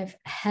to kind of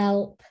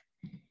help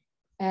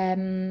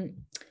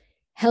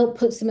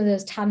put some of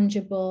those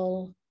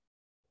tangible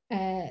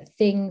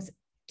things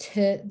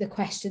to the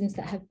questions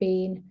that have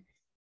been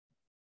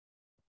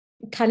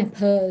kind of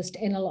posed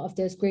in a lot of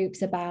those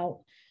groups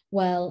about,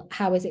 well,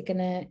 how is it going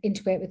to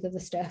integrate with other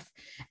stuff?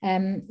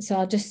 So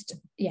I'll just,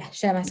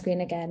 share my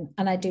screen again.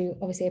 And I do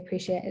obviously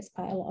appreciate it's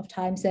quite a lot of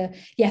time. So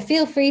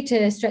feel free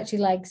to stretch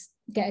your legs,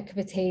 get a cup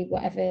of tea,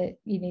 whatever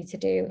you need to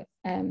do,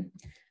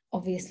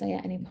 obviously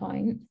at any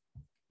point.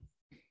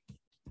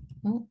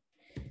 Oh,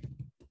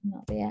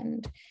 not the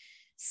end.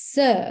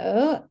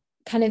 So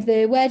kind of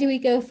the where do we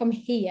go from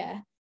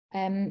here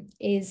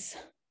is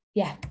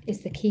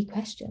the key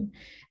question.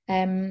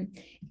 And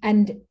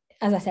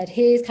as I said,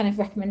 here's kind of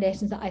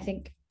recommendations that I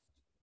think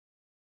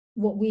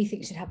what we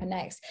think should happen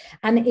next.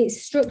 And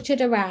it's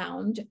structured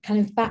around kind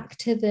of back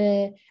to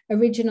the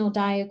original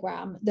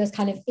diagram, those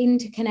kind of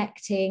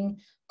interconnecting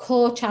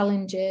core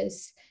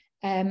challenges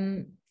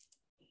that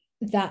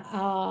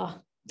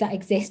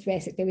exist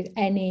basically with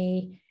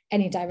any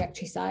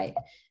directory site.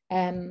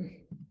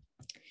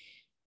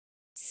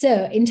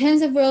 So in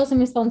terms of roles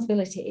and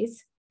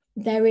responsibilities,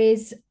 there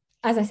is,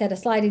 as I said, a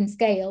sliding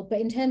scale, but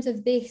in terms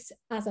of this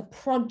as a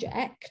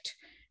project,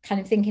 kind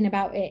of thinking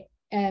about it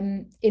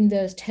in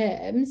those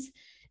terms,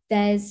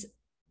 there's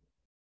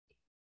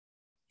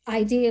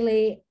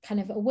ideally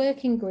kind of a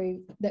working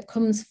group that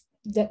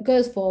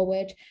goes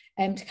forward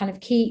to kind of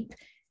keep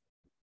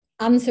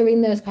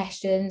answering those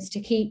questions, to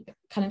keep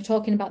kind of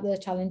talking about those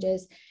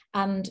challenges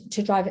and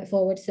to drive it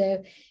forward.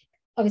 So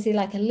obviously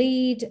like a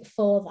lead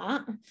for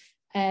that,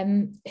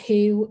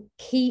 who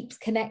keeps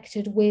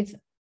connected with,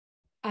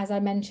 as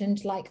I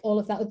mentioned, like all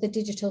of that other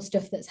digital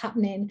stuff that's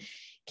happening,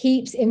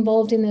 keeps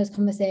involved in those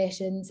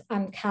conversations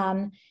and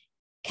can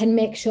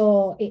make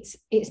sure it's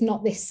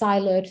not this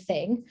siloed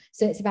thing.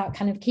 So it's about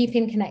kind of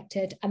keeping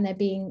connected and there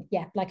being,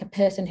 like a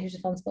person who's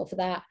responsible for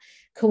that,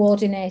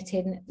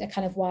 coordinating the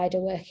kind of wider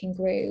working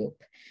group.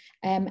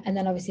 And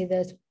then obviously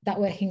those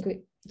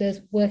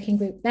working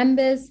group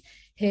members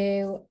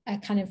who are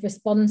kind of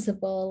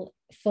responsible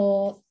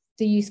for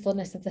the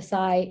usefulness of the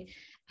site,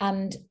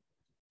 and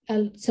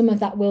some of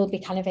that will be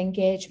kind of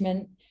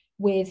engagement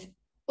with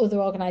other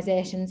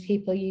organisations,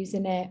 people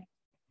using it,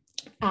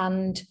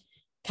 and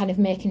kind of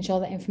making sure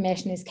that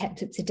information is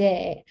kept up to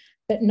date,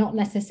 but not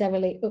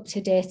necessarily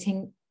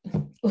updating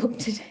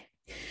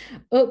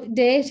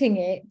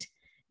it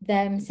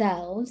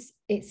themselves.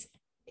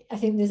 I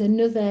think there's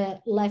another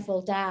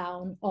level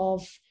down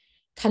of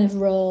kind of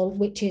role,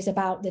 which is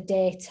about the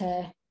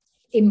data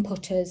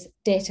inputters,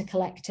 data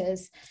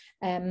collectors,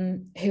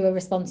 who are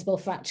responsible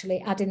for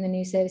actually adding the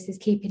new services,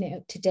 keeping it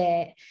up to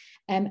date.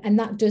 And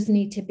that does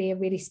need to be a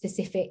really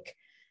specific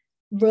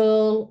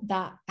role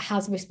that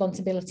has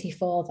responsibility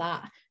for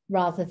that,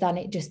 rather than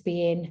it just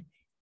being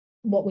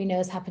what we know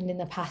has happened in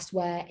the past,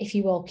 where if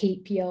you all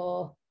keep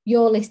your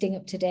listing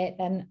up to date,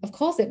 then of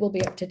course it will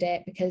be up to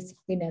date, because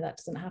we know that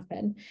doesn't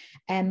happen.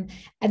 And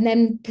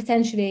then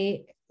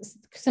potentially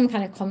some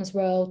kind of comms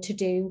role to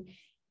do,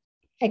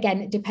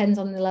 again, it depends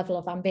on the level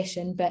of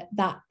ambition, but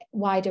that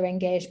wider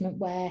engagement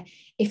where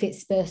if it's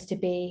supposed to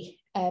be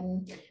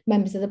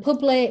members of the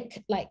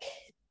public, like,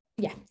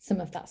 some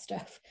of that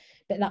stuff,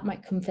 but that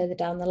might come further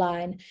down the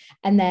line.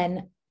 And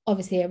then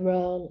obviously a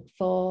role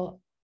for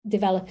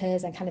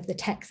developers and kind of the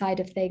tech side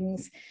of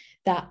things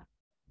that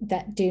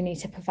that do need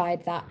to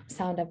provide that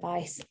sound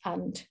advice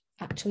and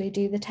actually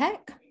do the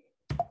tech.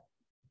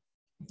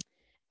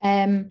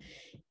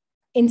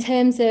 In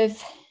terms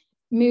of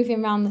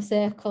moving around the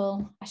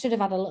circle, I should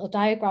have had a little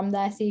diagram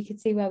there so you could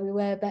see where we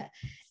were, but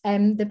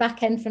the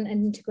back end, front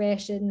end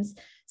integrations.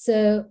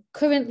 So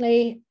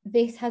currently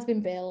this has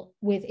been built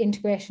with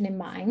integration in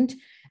mind.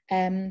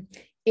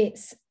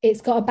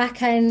 It's got a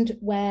back end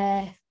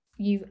where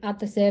you add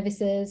the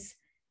services,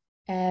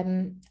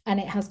 and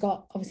it has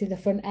got obviously the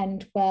front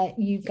end where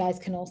you guys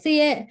can all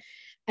see it.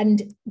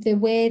 And the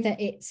way that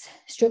it's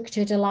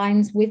structured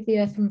aligns with the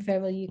Open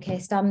Referral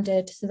UK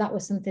standard. So that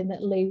was something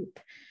that Loop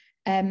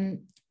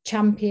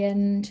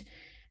championed.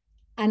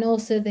 And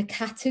also the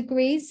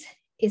categories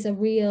is a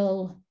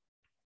real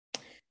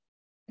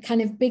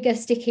kind of bigger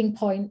sticking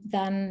point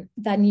than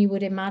you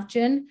would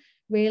imagine,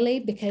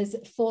 really, because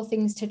for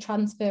things to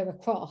transfer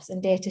across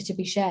and data to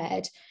be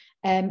shared,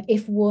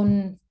 if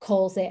one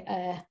calls it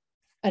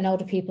an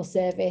older people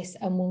service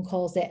and one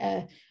calls it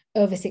a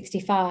over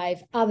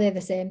 65, are they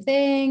the same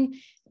thing?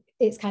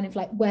 It's kind of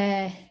like,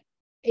 where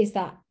is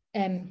that,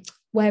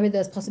 where are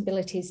those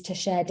possibilities to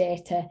share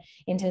data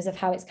in terms of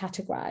how it's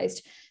categorized?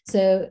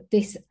 So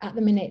this at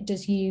the minute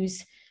does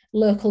use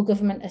local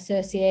government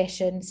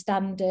association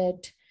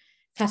standard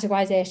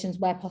categorizations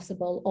where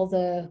possible,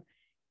 although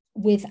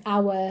with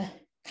our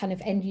kind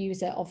of end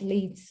user of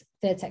Leeds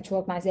third sector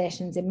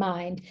organisations in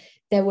mind,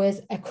 there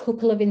was a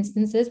couple of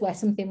instances where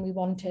something we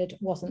wanted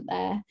wasn't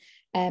there.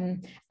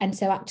 And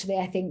so actually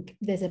I think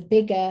there's a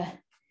bigger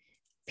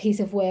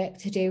piece of work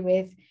to do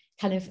with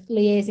kind of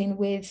liaising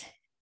with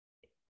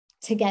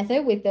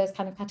together with those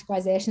kind of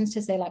categorizations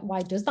to say, like, why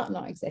does that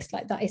not exist?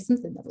 Like, that is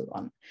something that we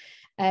want.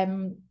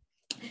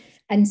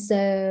 And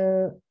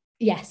so,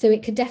 yeah, so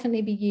it could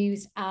definitely be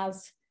used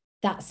as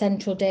that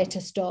central data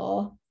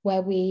store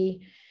where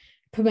we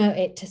promote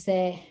it to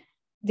say,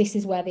 this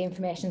is where the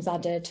information's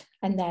added,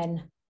 and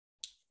then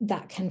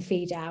that can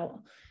feed out.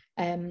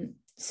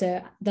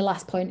 So the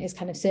last point is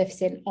kind of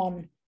surfacing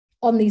on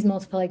these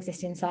multiple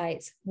existing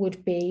sites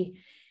would be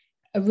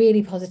a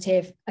really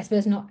positive, I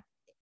suppose not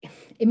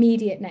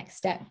immediate next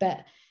step,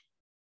 but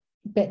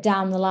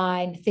down the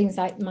line, things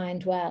like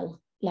Mindwell,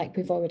 like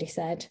we've already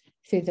said,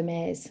 through the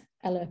maze,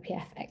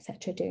 LOPF,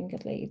 etc., doing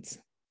good leads.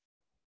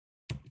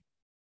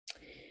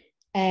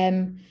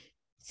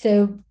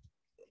 So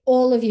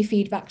all of your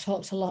feedback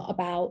talked a lot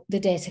about the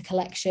data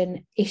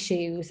collection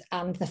issues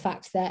and the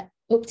fact that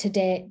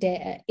up-to-date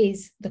data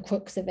is the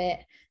crux of it.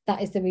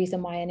 That is the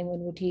reason why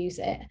anyone would use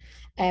it.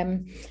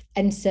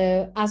 And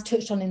so, as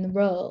touched on in the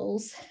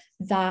roles,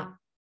 that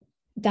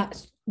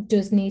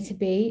does need to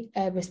be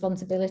a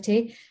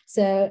responsibility.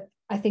 So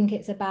I think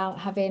it's about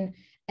having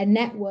a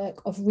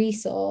network of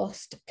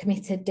resourced,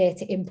 committed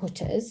data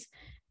inputters.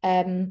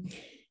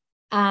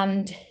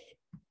 And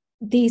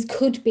these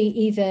could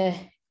be either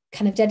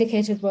kind of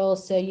dedicated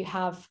roles, so you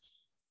have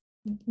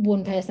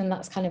one person,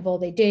 that's kind of all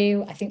they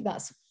do. I think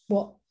that's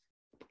what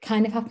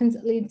kind of happens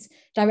at Leeds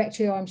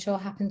Directory, or I'm sure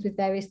happens with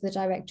various of the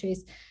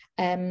directories.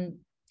 And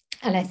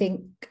I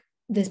think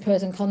there's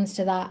pros and cons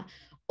to that.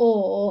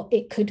 Or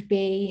it could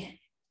be,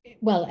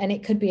 well, and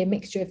it could be a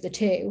mixture of the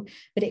two,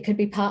 but it could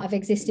be part of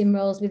existing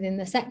roles within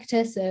the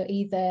sector. So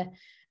either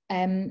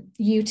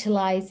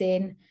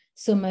utilising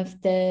some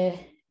of the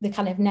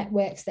kind of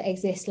networks that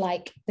exist,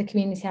 like the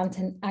Community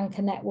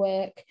Anchor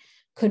Network.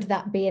 Could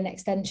that be an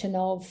extension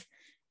of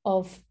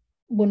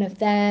one of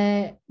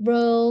their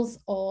roles,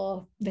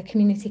 or the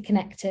community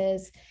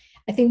connectors?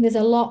 I think there's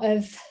a lot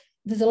of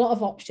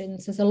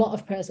options. There's a lot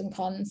of pros and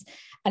cons,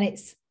 and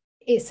it's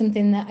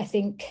something that I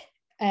think,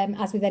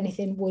 as with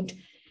anything,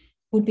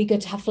 would be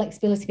good to have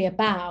flexibility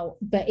about,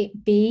 but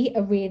it be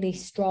a really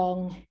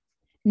strong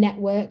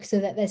network so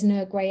that there's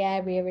no grey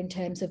area in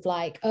terms of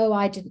like, oh,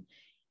 I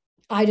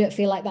don't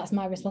feel like that's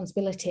my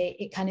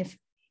responsibility.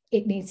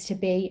 It needs to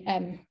be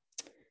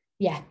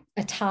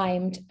a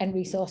timed and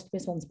resourced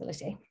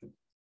responsibility.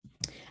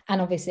 And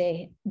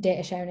obviously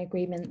data sharing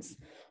agreements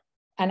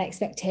and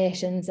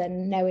expectations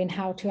and knowing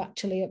how to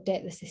actually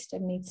update the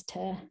system needs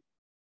to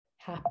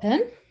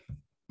happen.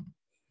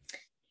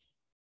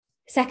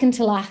 Second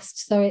to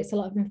last, sorry, it's a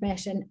lot of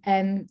information,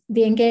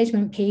 the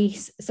engagement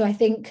piece. So I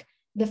think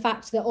the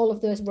fact that all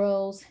of those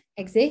roles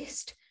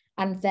exist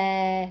and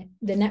the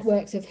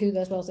networks of who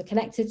those roles are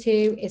connected to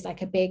is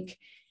like a big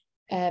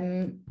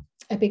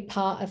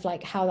part of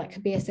like how that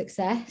could be a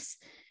success.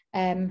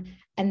 And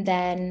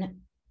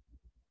then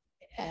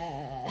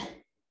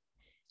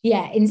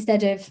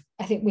instead of,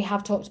 I think we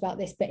have talked about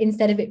this, but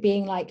instead of it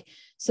being like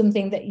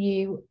something that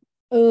you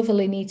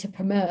overly need to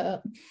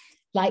promote,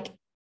 like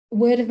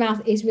word of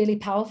mouth is really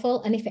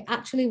powerful. And if it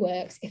actually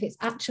works, if it's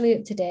actually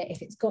up to date,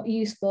 if it's got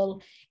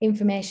useful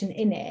information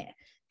in it,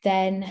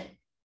 then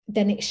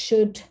it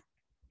should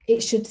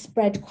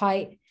spread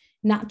quite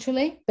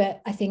naturally.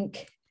 But I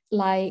think,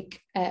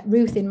 like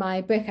Ruth in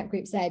my breakout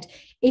group said,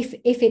 if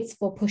it's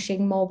for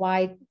pushing more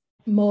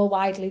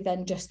widely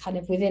than just kind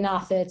of within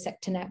our third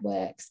sector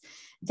networks,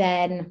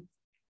 then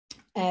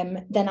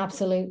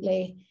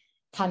absolutely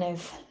kind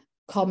of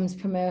comms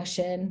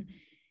promotion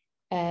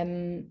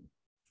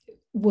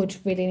would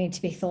really need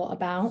to be thought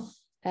about.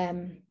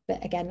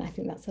 But again, I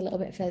think that's a little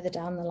bit further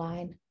down the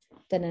line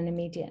than an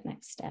immediate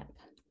next step.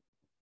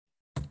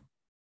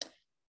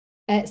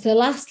 So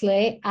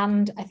lastly,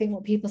 and I think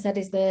what people said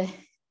is the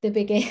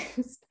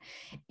biggest,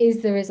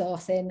 is the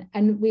resourcing.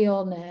 And we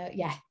all know,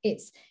 yeah,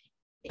 it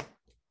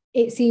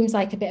seems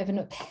like a bit of an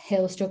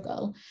uphill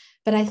struggle,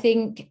 but I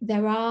think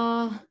there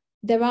are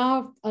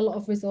a lot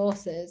of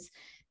resources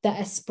that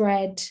are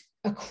spread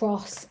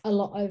across a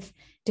lot of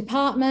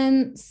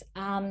departments,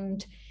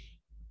 and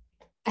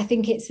I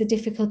think it's the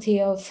difficulty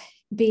of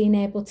being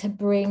able to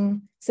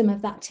bring some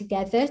of that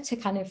together to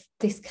kind of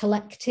this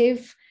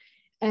collective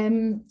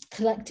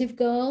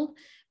goal,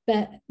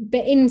 but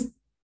in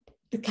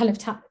the kind of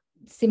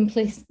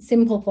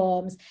simple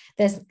forms,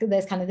 there's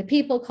kind of the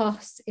people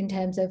costs in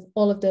terms of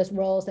all of those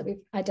roles that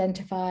we've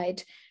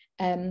identified,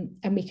 and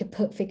we could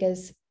put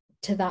figures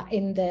to that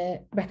in the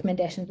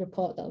recommendations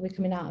report that will be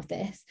coming out of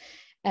this.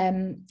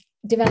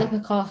 Developer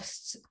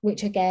costs,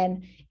 which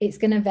again, it's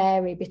going to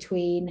vary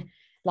between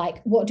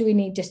like what do we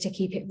need just to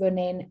keep it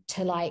running,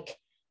 to like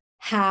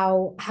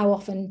how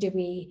often do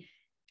we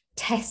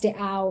test it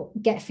out,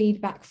 get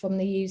feedback from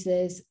the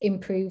users,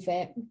 improve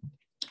it.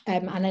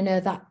 And I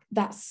know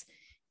that's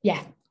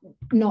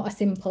not a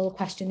simple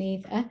question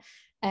either.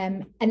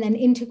 And then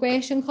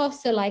integration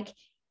costs, so like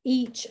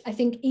I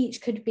think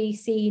each could be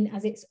seen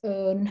as its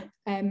own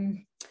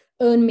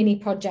mini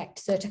project,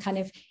 so to kind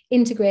of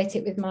integrate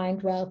it with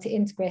Mindwell, to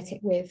integrate it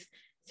with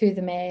Through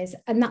the Maze,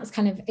 and that's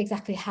kind of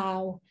exactly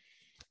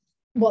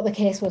what the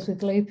case was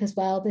with Loop as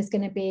well. There's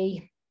going to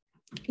be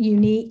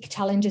unique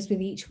challenges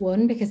with each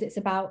one, because it's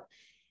about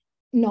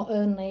not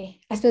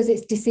only, I suppose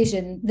it's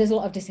there's a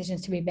lot of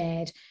decisions to be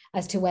made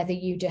as to whether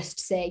you just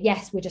say,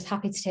 yes, we're just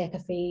happy to take a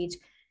feed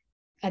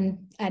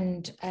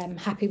and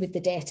happy with the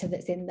data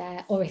that's in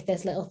there, or if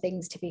there's little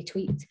things to be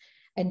tweaked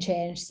and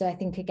changed. So I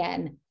think,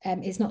 again,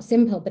 it's not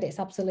simple, but it's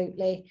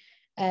absolutely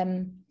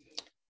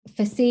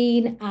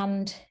foreseen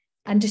and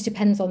just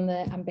depends on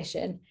the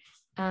ambition.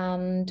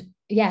 And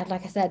yeah,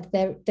 like I said,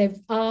 there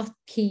are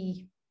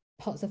key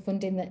pots of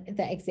funding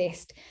that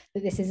exist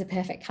that this is a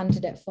perfect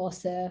candidate for.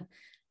 So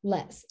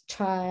let's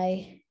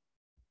try,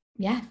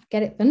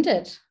 get it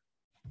funded.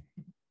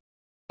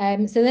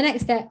 So the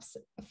next steps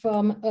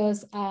from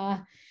us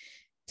are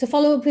to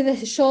follow up with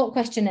a short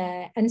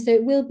questionnaire. And so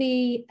it will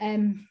be,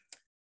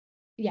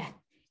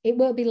 it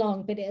won't be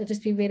long, but it'll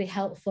just be really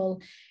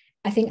helpful,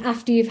 I think,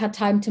 after you've had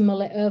time to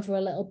mull it over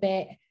a little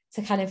bit,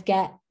 to kind of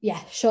get,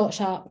 short,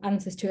 sharp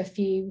answers to a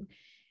few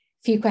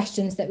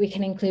questions that we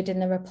can include in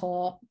the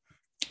report.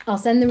 I'll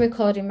send the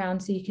recording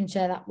round so you can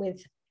share that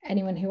with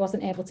anyone who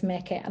wasn't able to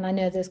make it. And I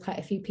know there's quite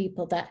a few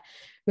people that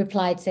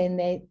replied saying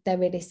they're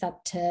really sad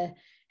to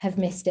have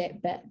missed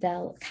it, but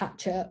they'll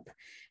catch up.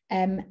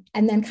 And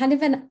then kind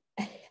of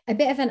a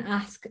bit of an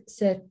ask.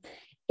 So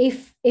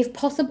if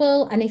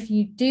possible, and if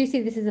you do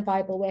see this as a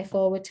viable way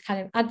forward, to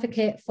kind of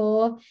advocate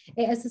for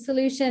it as a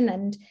solution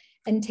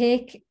and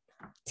take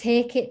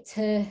it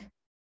to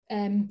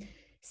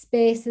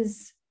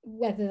spaces,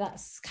 whether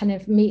that's kind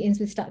of meetings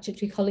with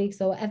statutory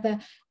colleagues or whatever,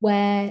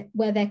 where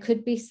there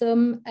could be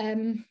some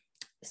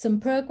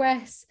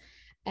progress,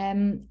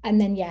 and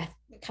then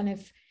kind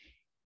of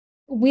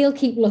we'll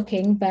keep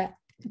looking, but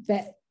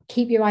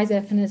keep your eyes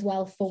open as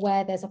well for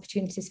where there's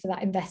opportunities for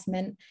that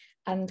investment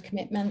and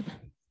commitment.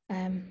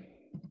 And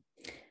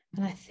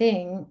I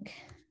think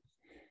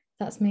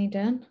that's me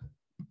done.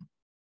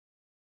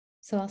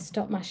 So I'll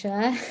stop my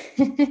share.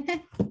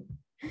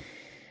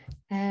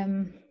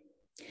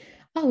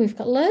 Oh, we've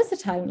got loads of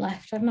time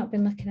left. I've not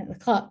been looking at the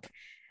clock.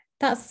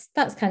 That's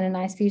kind of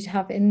nice for you to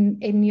have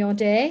in your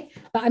day.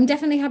 But I'm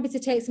definitely happy to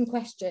take some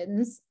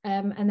questions,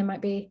 and there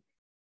might be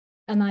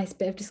a nice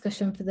bit of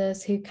discussion for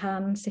those who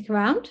can stick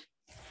around.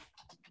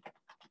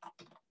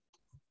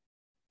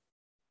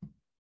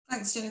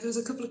 Thanks, Jenny. There was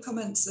a couple of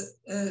comments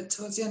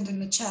towards the end in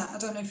the chat. I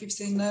don't know if you've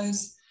seen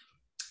those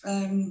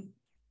from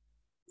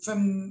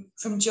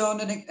John.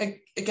 And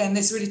again,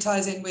 this really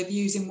ties in with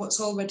using what's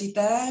already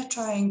there,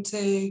 trying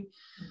to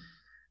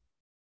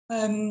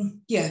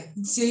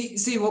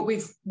see what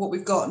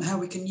we've got and how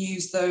we can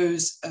use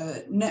those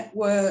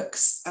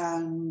networks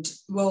and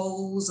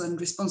roles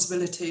and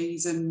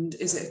responsibilities. And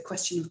is it a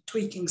question of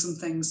tweaking some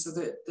things so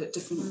that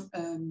different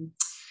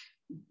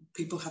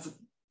people have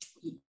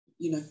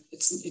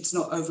it's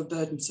not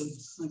overburdensome,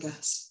 I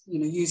guess,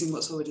 using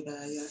what's already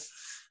there.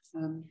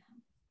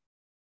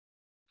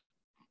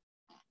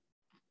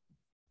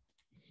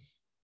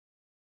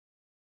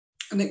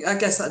 And I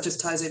guess that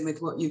just ties in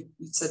with what you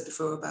said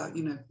before about,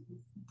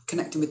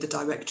 connecting with the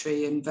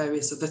directory and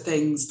various other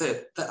things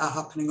that are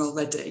happening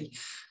already,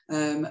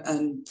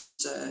 and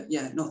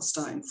not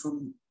starting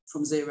from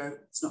zero.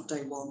 It's not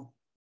day one.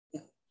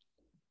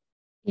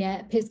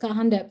 Yeah, Pitt's got a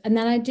hand up. And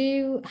then I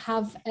do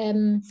have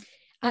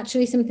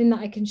actually something that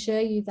I can show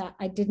you that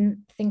I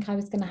didn't think I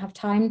was going to have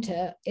time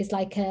to, is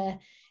like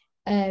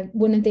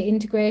one of the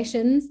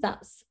integrations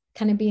that's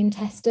kind of being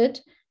tested.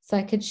 So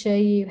I could show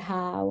you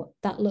how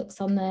that looks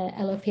on the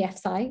LOPF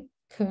site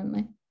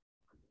currently.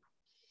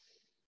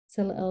 It's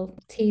a little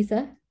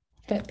teaser.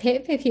 But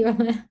Pip, if you want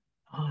to.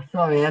 Oh,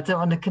 sorry, I don't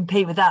want to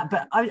compete with that,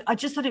 but I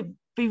just thought it'd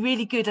be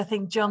really good. I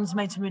think John's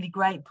made some really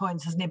great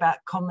points, hasn't he,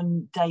 about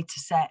common data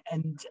set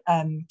and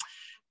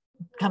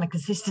kind of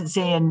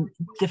consistency and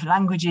different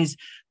languages.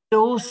 But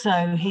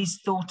also, he's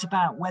thought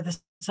about whether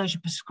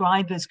social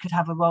prescribers could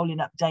have a role in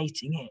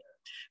updating it,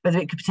 whether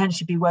it could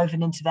potentially be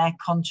woven into their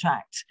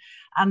contract,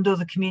 and or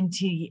the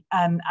community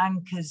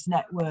anchors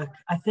network.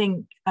 I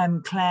think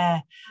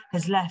Claire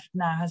has left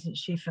now, hasn't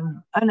she,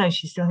 from, oh no,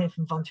 she's still here,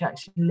 from Voluntary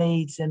Action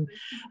Leeds, and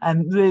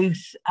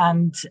Ruth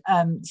and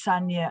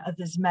Sanya,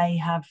 others may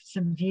have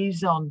some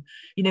views on,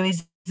 you know,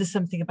 is there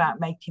something about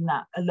making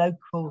that a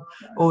local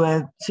or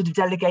a sort of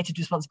delegated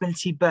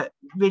responsibility? But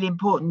really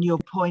important, your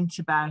point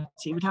about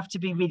it would have to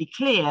be really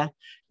clear.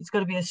 It's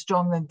got to be a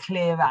strong and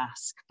clear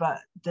ask, but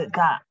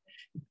that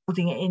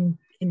putting it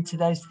into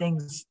those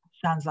things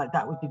sounds like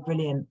that would be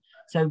brilliant.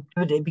 So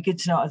it'd be good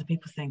to know what other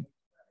people think.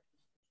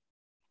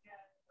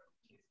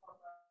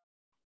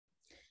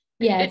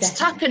 Yeah, it's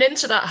tapping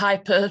into that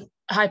hyper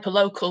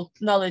local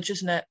knowledge,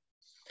 isn't it?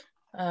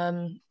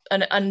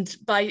 And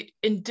by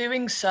in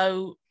doing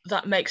so,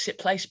 that makes it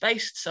place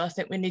based. So I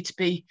think we need to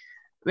be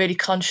really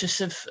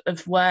conscious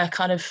of where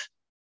kind of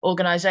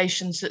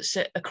organisations that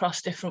sit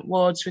across different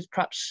wards with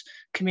perhaps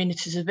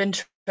communities of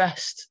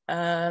interest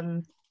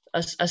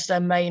as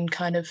their main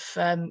kind of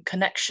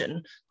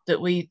connection,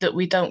 that we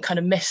don't kind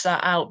of miss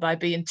that out by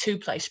being too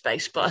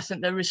place-based. But I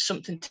think there is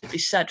something to be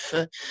said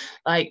for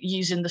like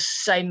using the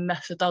same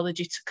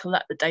methodology to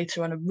collect the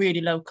data on a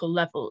really local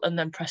level and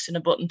then pressing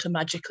a button to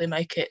magically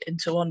make it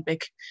into one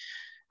big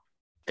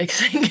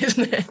thing,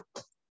 isn't it?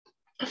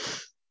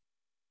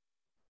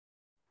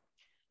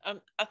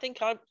 I think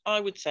I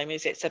would say,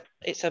 Ms,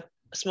 it's a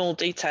small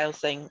detail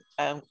thing,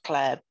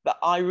 Claire, but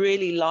I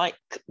really like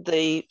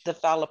the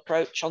Val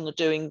approach on the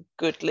Doing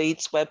Good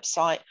Leeds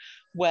website,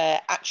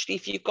 where actually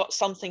if you've got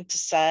something to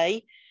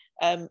say,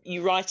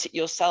 you write it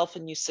yourself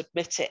and you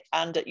submit it,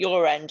 and at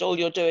your end all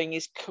you're doing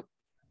is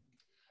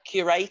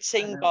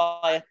curating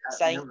by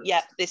saying,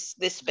 yeah, this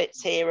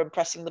fits here, and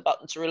pressing the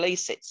button to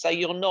release it. So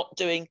you're not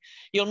doing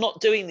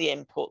the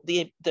input,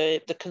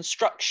 the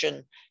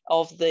construction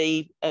of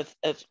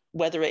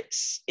whether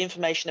it's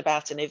information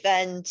about an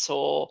event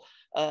or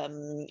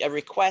a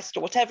request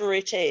or whatever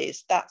it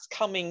is. That's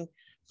coming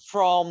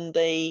from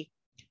the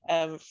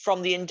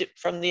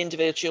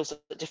individuals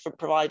at different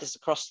providers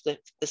across the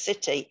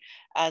city,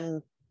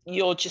 and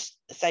you're just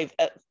say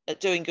at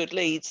Doing Good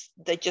Leeds,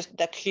 they're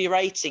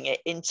curating it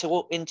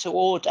into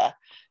order,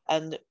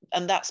 and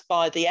that's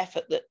by the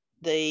effort that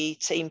the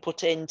team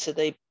put into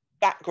the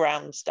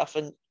background stuff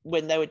and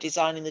when they were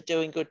designing the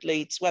Doing Good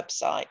Leeds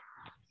website.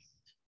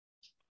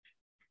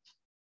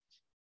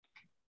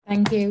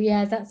 Thank you.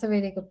 Yeah, that's a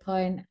really good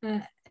point.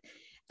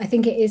 I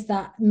think it is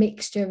that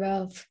mixture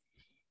of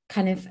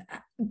kind of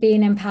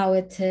being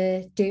empowered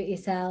to do it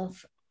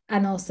yourself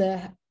and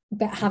also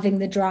having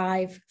the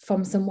drive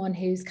from someone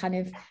who's kind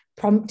of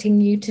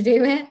prompting you to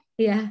do it.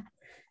 Yeah.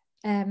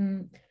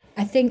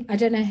 I think, I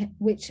don't know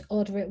which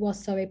order it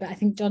was, sorry, but I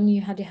think John,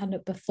 you had your hand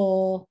up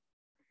before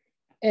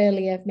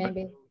earlier,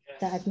 maybe,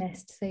 that I've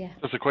missed. So yeah.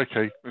 Just a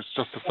quickie. It's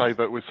just to say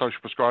that with social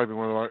prescribing,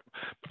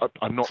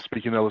 I'm not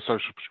speaking ill of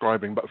social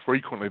prescribing, but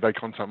frequently they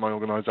contact my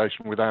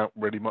organisation without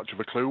really much of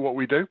a clue what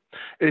we do.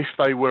 If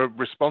they were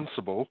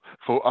responsible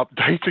for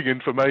updating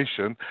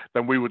information,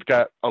 then we would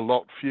get a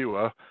lot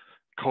fewer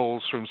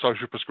calls from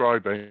social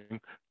prescribing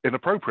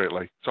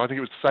inappropriately. So I think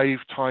it would save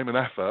time and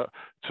effort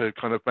to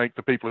kind of make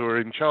the people who are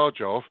in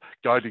charge of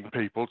guiding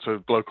people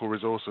to local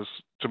resources,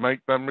 to make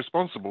them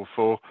responsible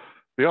for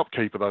the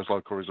upkeep of those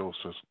local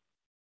resources.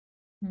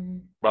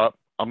 But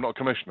I'm not a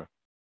commissioner.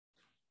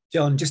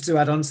 John, just to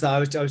add on to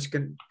that, I was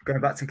going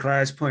back to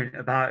Claire's point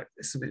about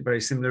something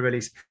very similar,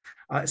 really.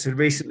 So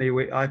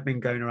recently, I've been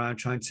going around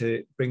trying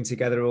to bring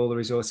together all the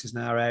resources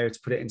in our area to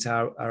put it into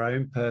our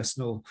own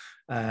personal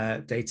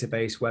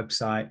database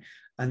website.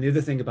 And the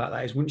other thing about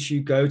that is once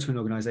you go to an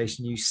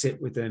organisation, you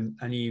sit with them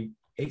and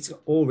it's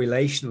all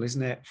relational,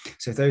 isn't it?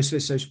 So if those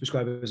social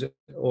prescribers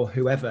or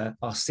whoever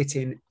are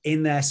sitting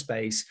in their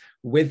space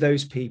with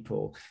those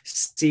people,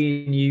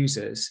 seeing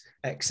users,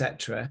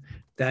 etc.,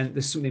 then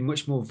there's something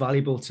much more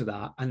valuable to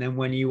that. And then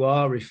when you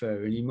are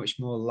referring, you're much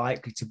more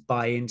likely to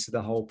buy into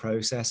the whole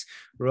process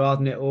rather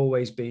than it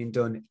always being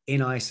done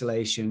in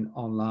isolation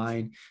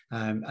online.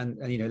 And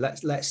you know,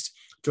 let's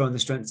draw on the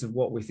strengths of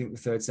what we think the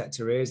third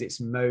sector is.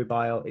 It's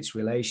mobile, it's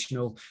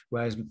relational,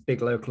 whereas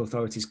big local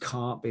authorities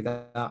can't be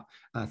that.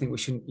 I think we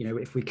shouldn't, you know,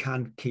 if we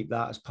can keep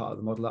that as part of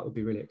the model, that would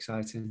be really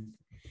exciting.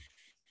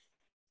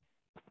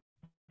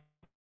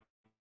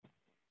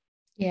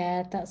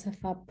 Yeah, that's a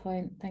fab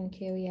point.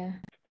 Thank you.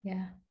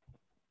 Yeah.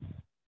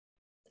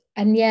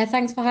 And yeah,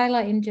 thanks for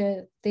highlighting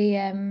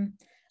the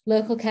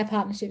local care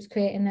partnerships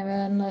creating their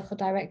own local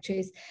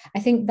directories. I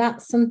think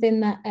that's something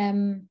that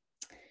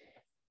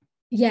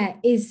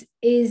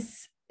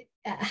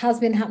has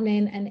been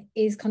happening and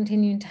is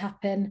continuing to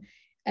happen.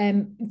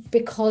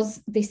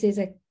 because this is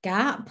a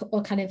gap,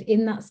 or kind of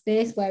in that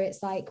space where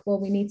it's like, well,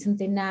 we need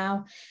something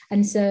now.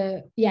 And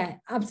so, yeah,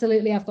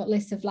 absolutely. I've got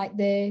lists of like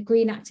the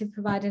Green Active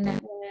Provider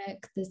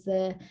Network, there's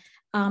the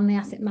ARM, the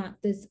Asset Map,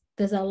 there's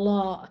a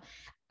lot.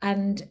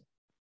 And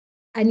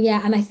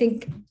yeah, and I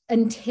think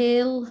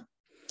until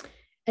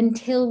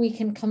we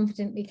can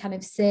confidently kind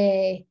of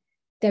say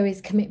there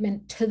is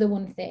commitment to the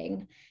one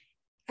thing,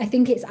 I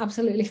think it's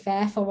absolutely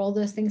fair for all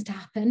those things to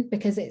happen,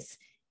 because it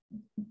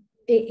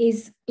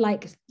is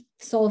like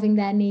solving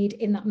their need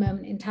in that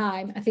moment in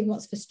time. I think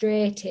what's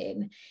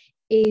frustrating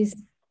is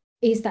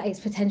that it's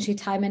potentially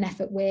time and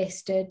effort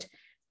wasted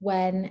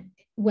when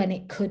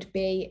it could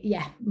be,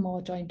 yeah,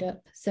 more joined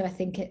up. So I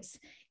think it's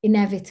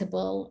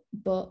inevitable,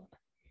 but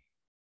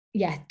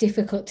yeah,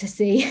 difficult to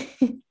see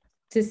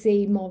to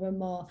see more and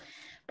more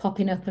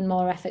popping up and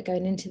more effort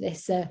going into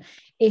this. So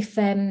if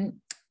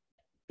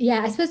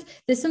yeah, I suppose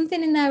there's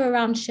something in there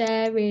around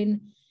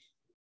sharing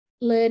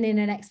learning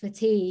and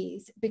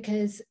expertise,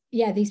 because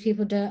yeah, these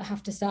people don't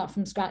have to start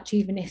from scratch,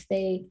 even if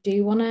they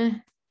do want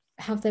to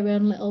have their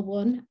own little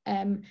one.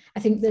 I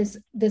think there's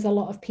a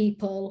lot of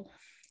people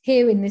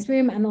here in this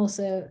room, and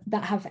also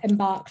that have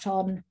embarked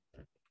on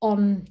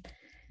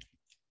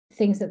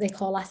things that they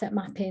call asset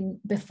mapping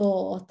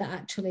before, that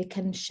actually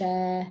can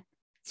share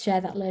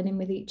that learning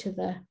with each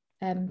other,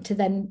 to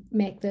then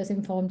make those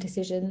informed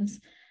decisions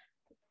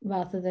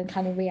rather than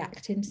kind of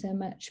reacting so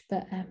much.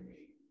 But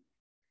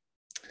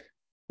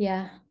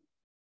yeah.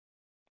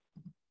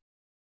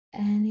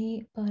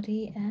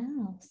 Anybody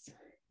else?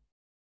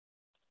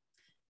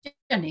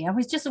 Jenny, I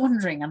was just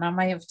wondering, and I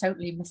may have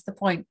totally missed the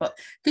point, but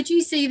could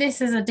you see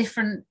this as a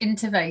different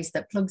interface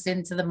that plugs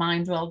into the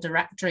Mindwell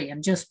directory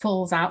and just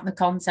pulls out the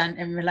content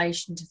in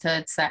relation to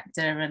third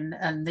sector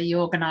and the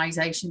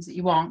organisations that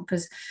you want?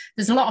 Because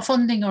there's a lot of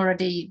funding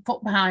already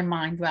put behind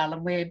Mindwell,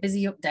 and we're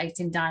busy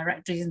updating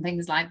directories and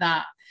things like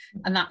that,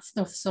 and that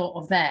stuff's sort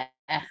of there.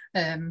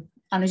 And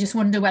I just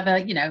wonder whether,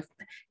 you know,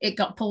 it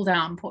got pulled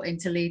out and put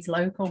into Leeds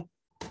Local.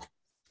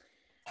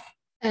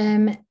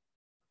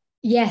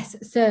 Yes,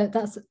 so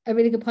that's a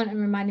really good point,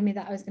 and reminding me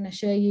that I was going to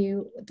show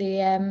you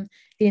the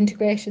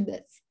integration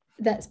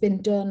that's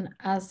been done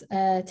as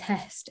a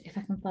test, if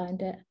I can find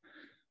it.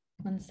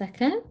 1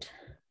 second.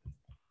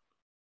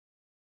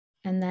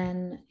 And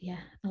then, yeah,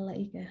 I'll let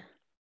you go.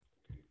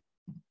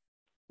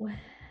 Where?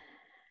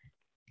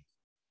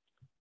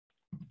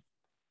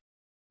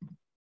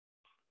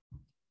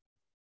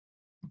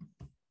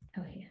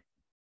 Oh, here.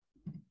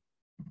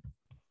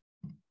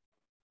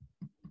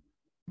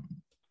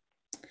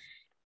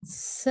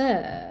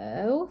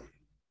 So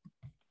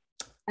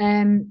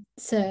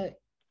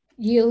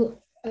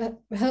you'll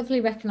hopefully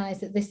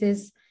recognise that this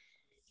is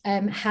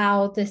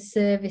how the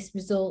service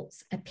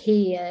results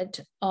appeared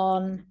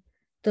on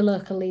the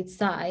local Leeds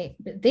site,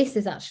 but this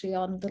is actually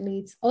on the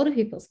Leeds Older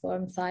People's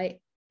Forum site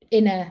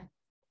in a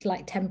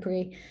like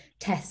temporary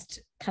test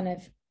kind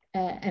of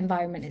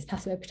environment. It's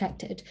password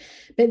protected,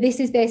 but this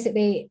is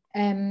basically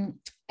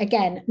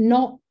again,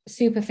 not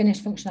super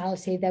finished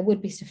functionality. There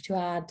would be stuff to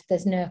add.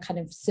 There's no kind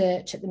of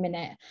search at the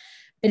minute,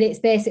 but it's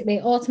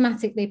basically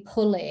automatically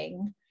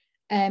pulling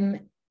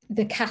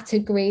the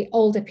category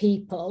older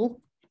people,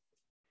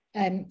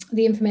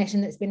 the information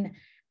that's been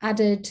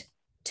added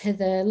to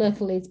the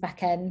local Leeds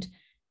backend,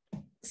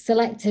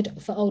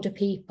 selected for older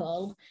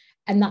people,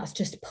 and that's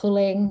just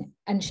pulling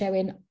and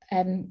showing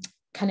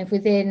kind of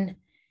within,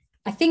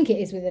 I think it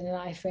is within an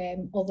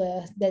iframe,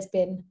 although there's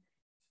been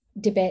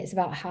debates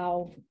about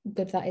how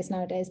good that is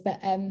nowadays, but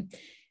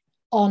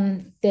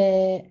on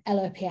the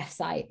LOPF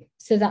site.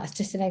 So that's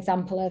just an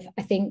example of,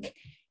 I think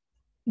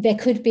there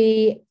could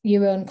be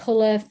your own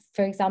colour,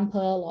 for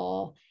example,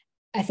 or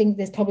I think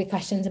there's probably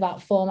questions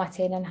about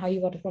formatting and how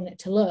you would want it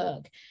to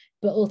look.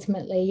 But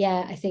ultimately,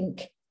 yeah, I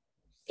think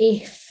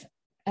if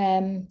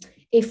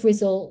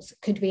results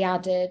could be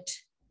added,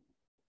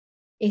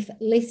 if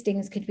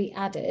listings could be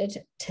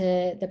added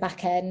to the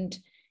back end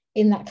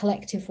in that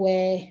collective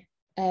way,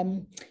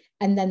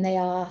 and then they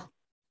are,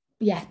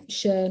 yeah,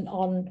 shown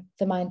on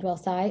the Mindwell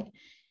site.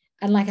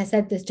 And like I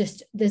said, there's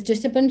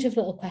just a bunch of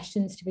little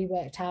questions to be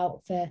worked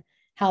out for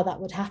how that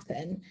would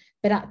happen,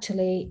 but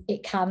actually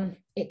it can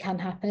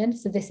happen.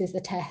 So this is the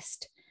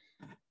test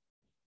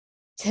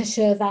to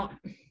show that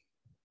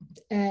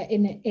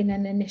in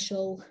an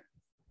initial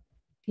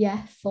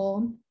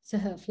form. So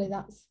hopefully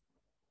that's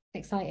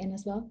exciting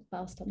as well. But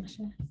I'll stop my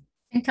share.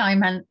 I think I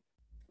meant,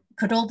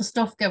 could all the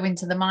stuff go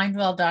into the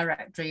Mindwell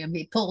directory and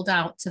be pulled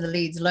out to the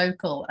Leeds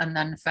Local and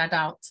then fed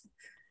out,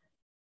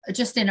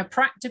 just in a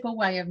practical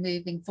way of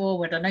moving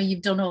forward? I know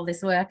you've done all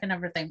this work and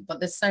everything, but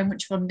there's so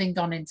much funding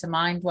gone into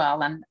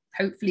Mindwell, and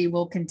hopefully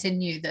will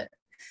continue, that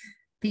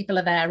people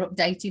are there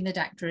updating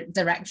the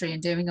directory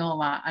and doing all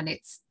that. And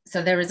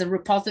so there is a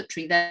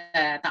repository there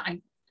that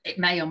it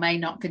may or may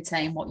not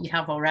contain what you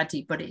have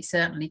already, but it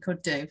certainly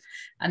could do.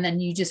 And then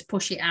you just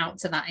push it out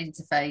to that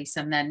interface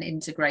and then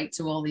integrate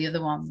to all the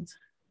other ones.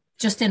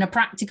 Just in a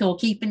practical,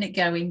 keeping it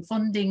going,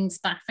 funding,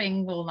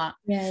 staffing, all that.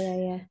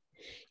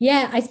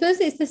 Yeah, I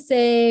suppose it's the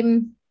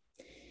same.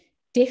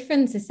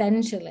 difference,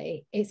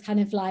 essentially. It's kind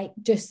of like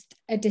just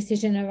a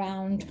decision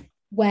around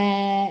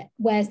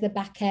where's the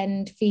back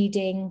end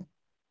feeding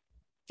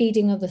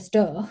other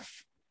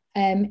stuff.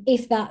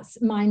 If that's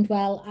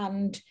Mindwell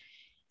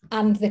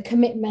and the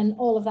commitment,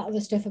 all of that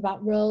other stuff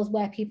about roles,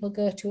 where people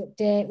go to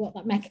update, what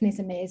that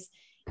mechanism is,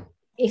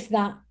 if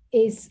that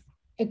is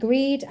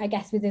agreed, I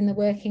guess, within the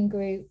working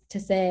group to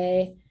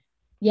say,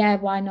 yeah,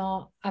 why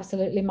not?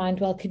 Absolutely,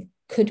 Mindwell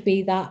could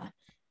be that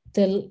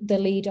the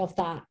lead of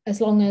that,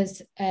 as long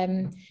as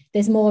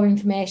there's more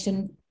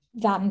information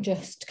than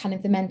just kind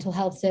of the mental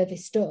health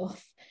service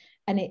stuff,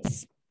 and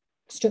it's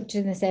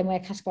structured in the same way,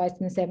 categorized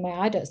in the same way.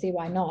 I don't see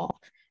why not.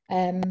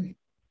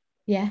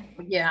 Yeah,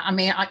 I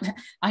mean,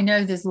 I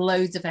know there's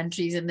loads of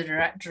entries in the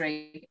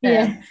directory,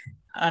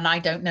 and I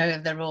don't know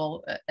if they're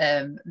all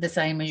the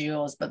same as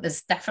yours, but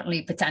there's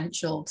definitely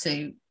potential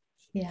to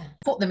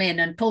put them in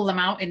and pull them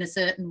out in a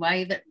certain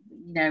way that,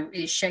 you know,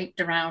 is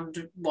shaped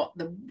around what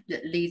the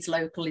Leeds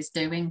Local is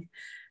doing.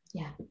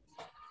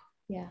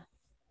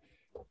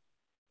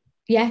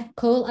 Yeah,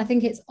 cool. I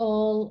think it's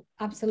all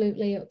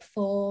absolutely up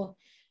for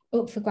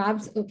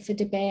grabs, up for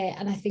debate,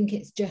 and I think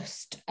it's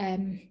just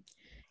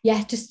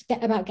just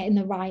about getting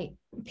the right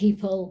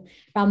people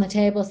around the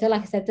table. So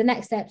like I said, the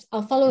next steps,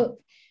 I'll follow up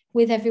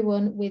with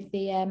everyone with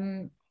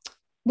the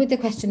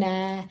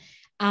questionnaire,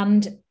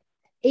 and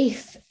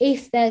if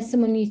there's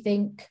someone you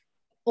think,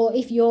 or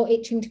if you're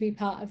itching to be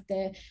part of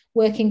the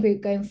working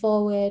group going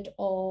forward,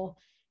 or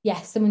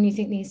someone you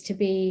think needs to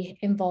be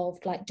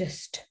involved, like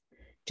just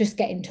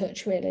get in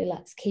touch, really.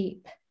 Let's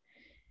keep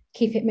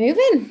it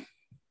moving.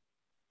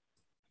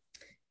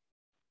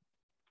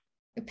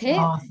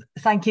 Oh,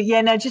 thank you.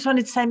 Just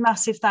wanted to say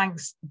massive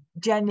thanks,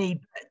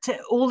 Jenny, to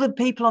all the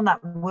people on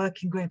that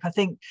working group. I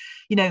think,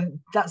 you know,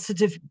 that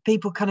sort of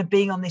people kind of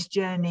being on this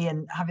journey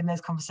and having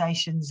those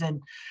conversations,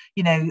 and,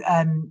 you know,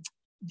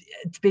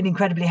 it's been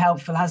incredibly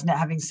helpful, hasn't it,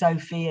 having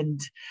Sophie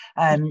and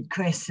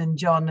Chris and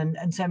John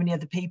and so many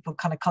other people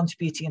kind of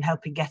contributing and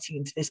helping getting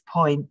into this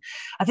point.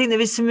 I think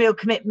there is some real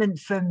commitment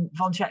from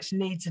Voluntary Action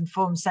Leeds and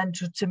Forum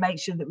Central to make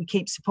sure that we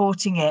keep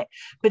supporting it,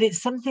 but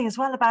it's something as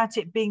well about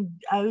it being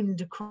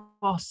owned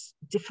across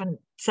different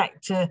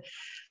sector,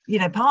 you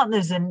know,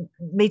 partners, and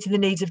meeting the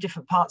needs of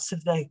different parts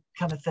of the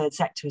kind of third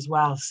sector as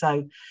well.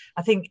 So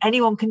I think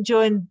anyone can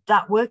join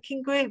that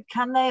working group,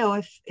 can they?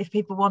 Or if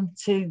people want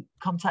to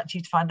contact you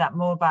to find out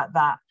more about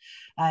that,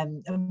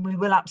 and we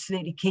will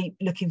absolutely keep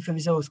looking for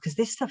resource, because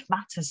this stuff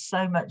matters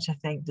so much, I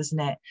think, doesn't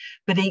it?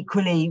 But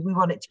equally, we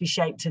want it to be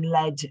shaped and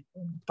led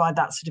by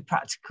that sort of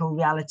practical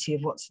reality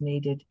of what's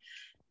needed.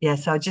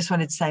 So I just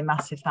wanted to say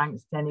massive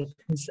thanks, Jenny,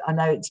 because I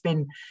know it's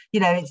been, you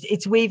know,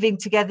 it's weaving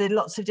together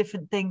lots of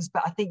different things,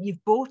 but I think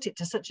you've brought it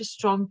to such a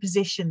strong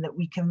position that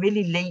we can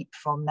really leap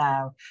from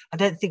now. I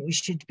don't think we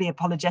should be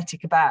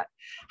apologetic about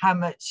how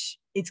much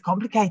it's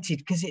complicated,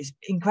 because it's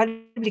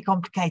incredibly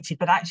complicated,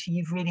 but actually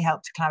you've really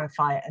helped to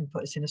clarify it and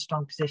put us in a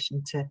strong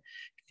position to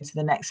go to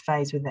the next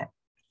phase with it.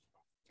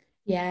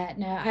 Yeah,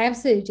 no, I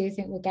absolutely do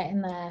think we're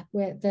getting there.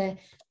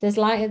 There's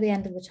light at the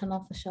end of the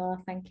tunnel for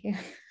sure. Thank you.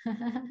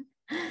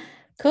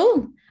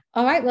 Cool.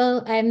 All right.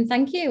 Well,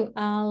 thank you.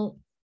 I'll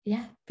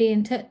be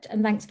in touch,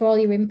 and thanks for all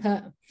your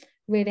input.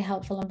 Really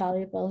helpful and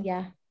valuable.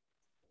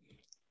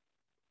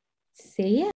 See ya.